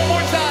 Come on, one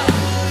more time.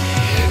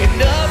 And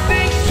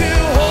nothing's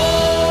too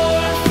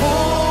hard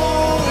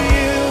for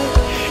you.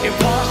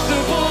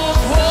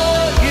 Impossible's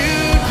what you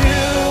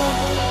do.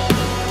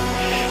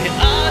 And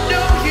I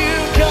know you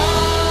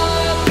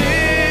got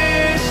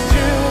this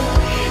too.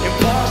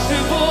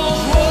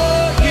 Impossible's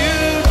what you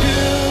do.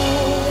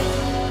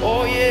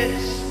 Oh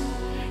yes.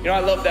 You know, I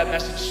love that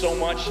message so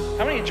much.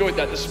 How many enjoyed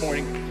that this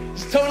morning?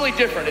 It's totally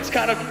different. It's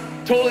kind of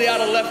totally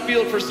out of left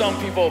field for some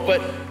people,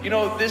 but you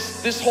know,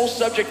 this whole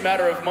subject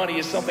matter of money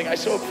is something I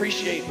so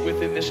appreciate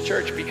within this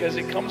church because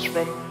it comes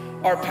from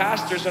our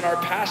pastors, and our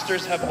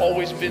pastors have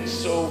always been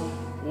so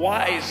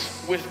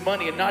wise with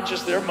money, and not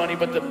just their money,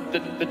 but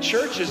the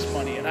church's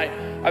money. And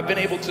I've been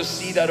able to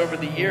see that over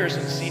the years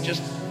and see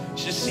just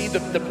see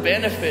the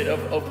benefit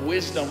of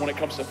wisdom when it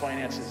comes to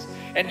finances.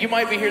 And you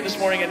might be here this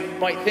morning and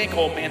might think,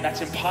 oh man,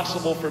 that's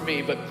impossible for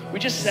me. But we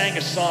just sang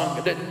a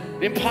song that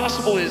the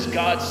impossible is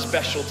God's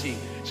specialty.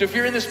 So if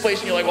you're in this place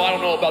and you're like, well, I don't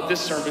know about this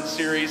sermon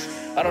series.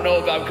 I don't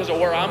know about because of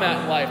where I'm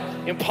at in life.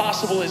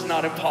 Impossible is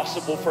not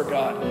impossible for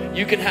God.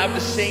 You can have the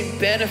same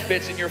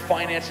benefits in your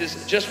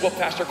finances, just what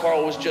Pastor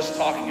Carl was just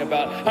talking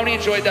about. How many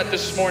enjoyed that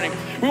this morning?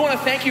 We want to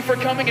thank you for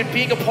coming and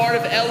being a part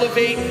of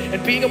Elevate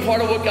and being a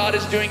part of what God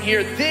is doing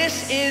here.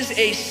 This is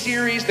a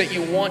series that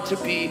you want to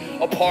be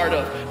a part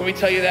of. Let me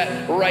tell you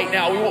that right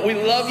now. We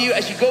love you.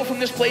 As you go from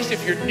this place,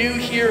 if you're new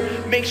here,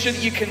 make sure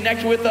that you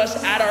connect with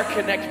us at our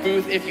Connect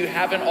booth. If you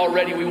haven't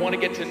already, we want to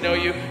get to know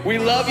you. We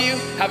love you.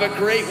 Have a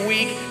great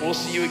week. We'll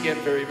see you again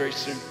very, very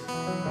soon.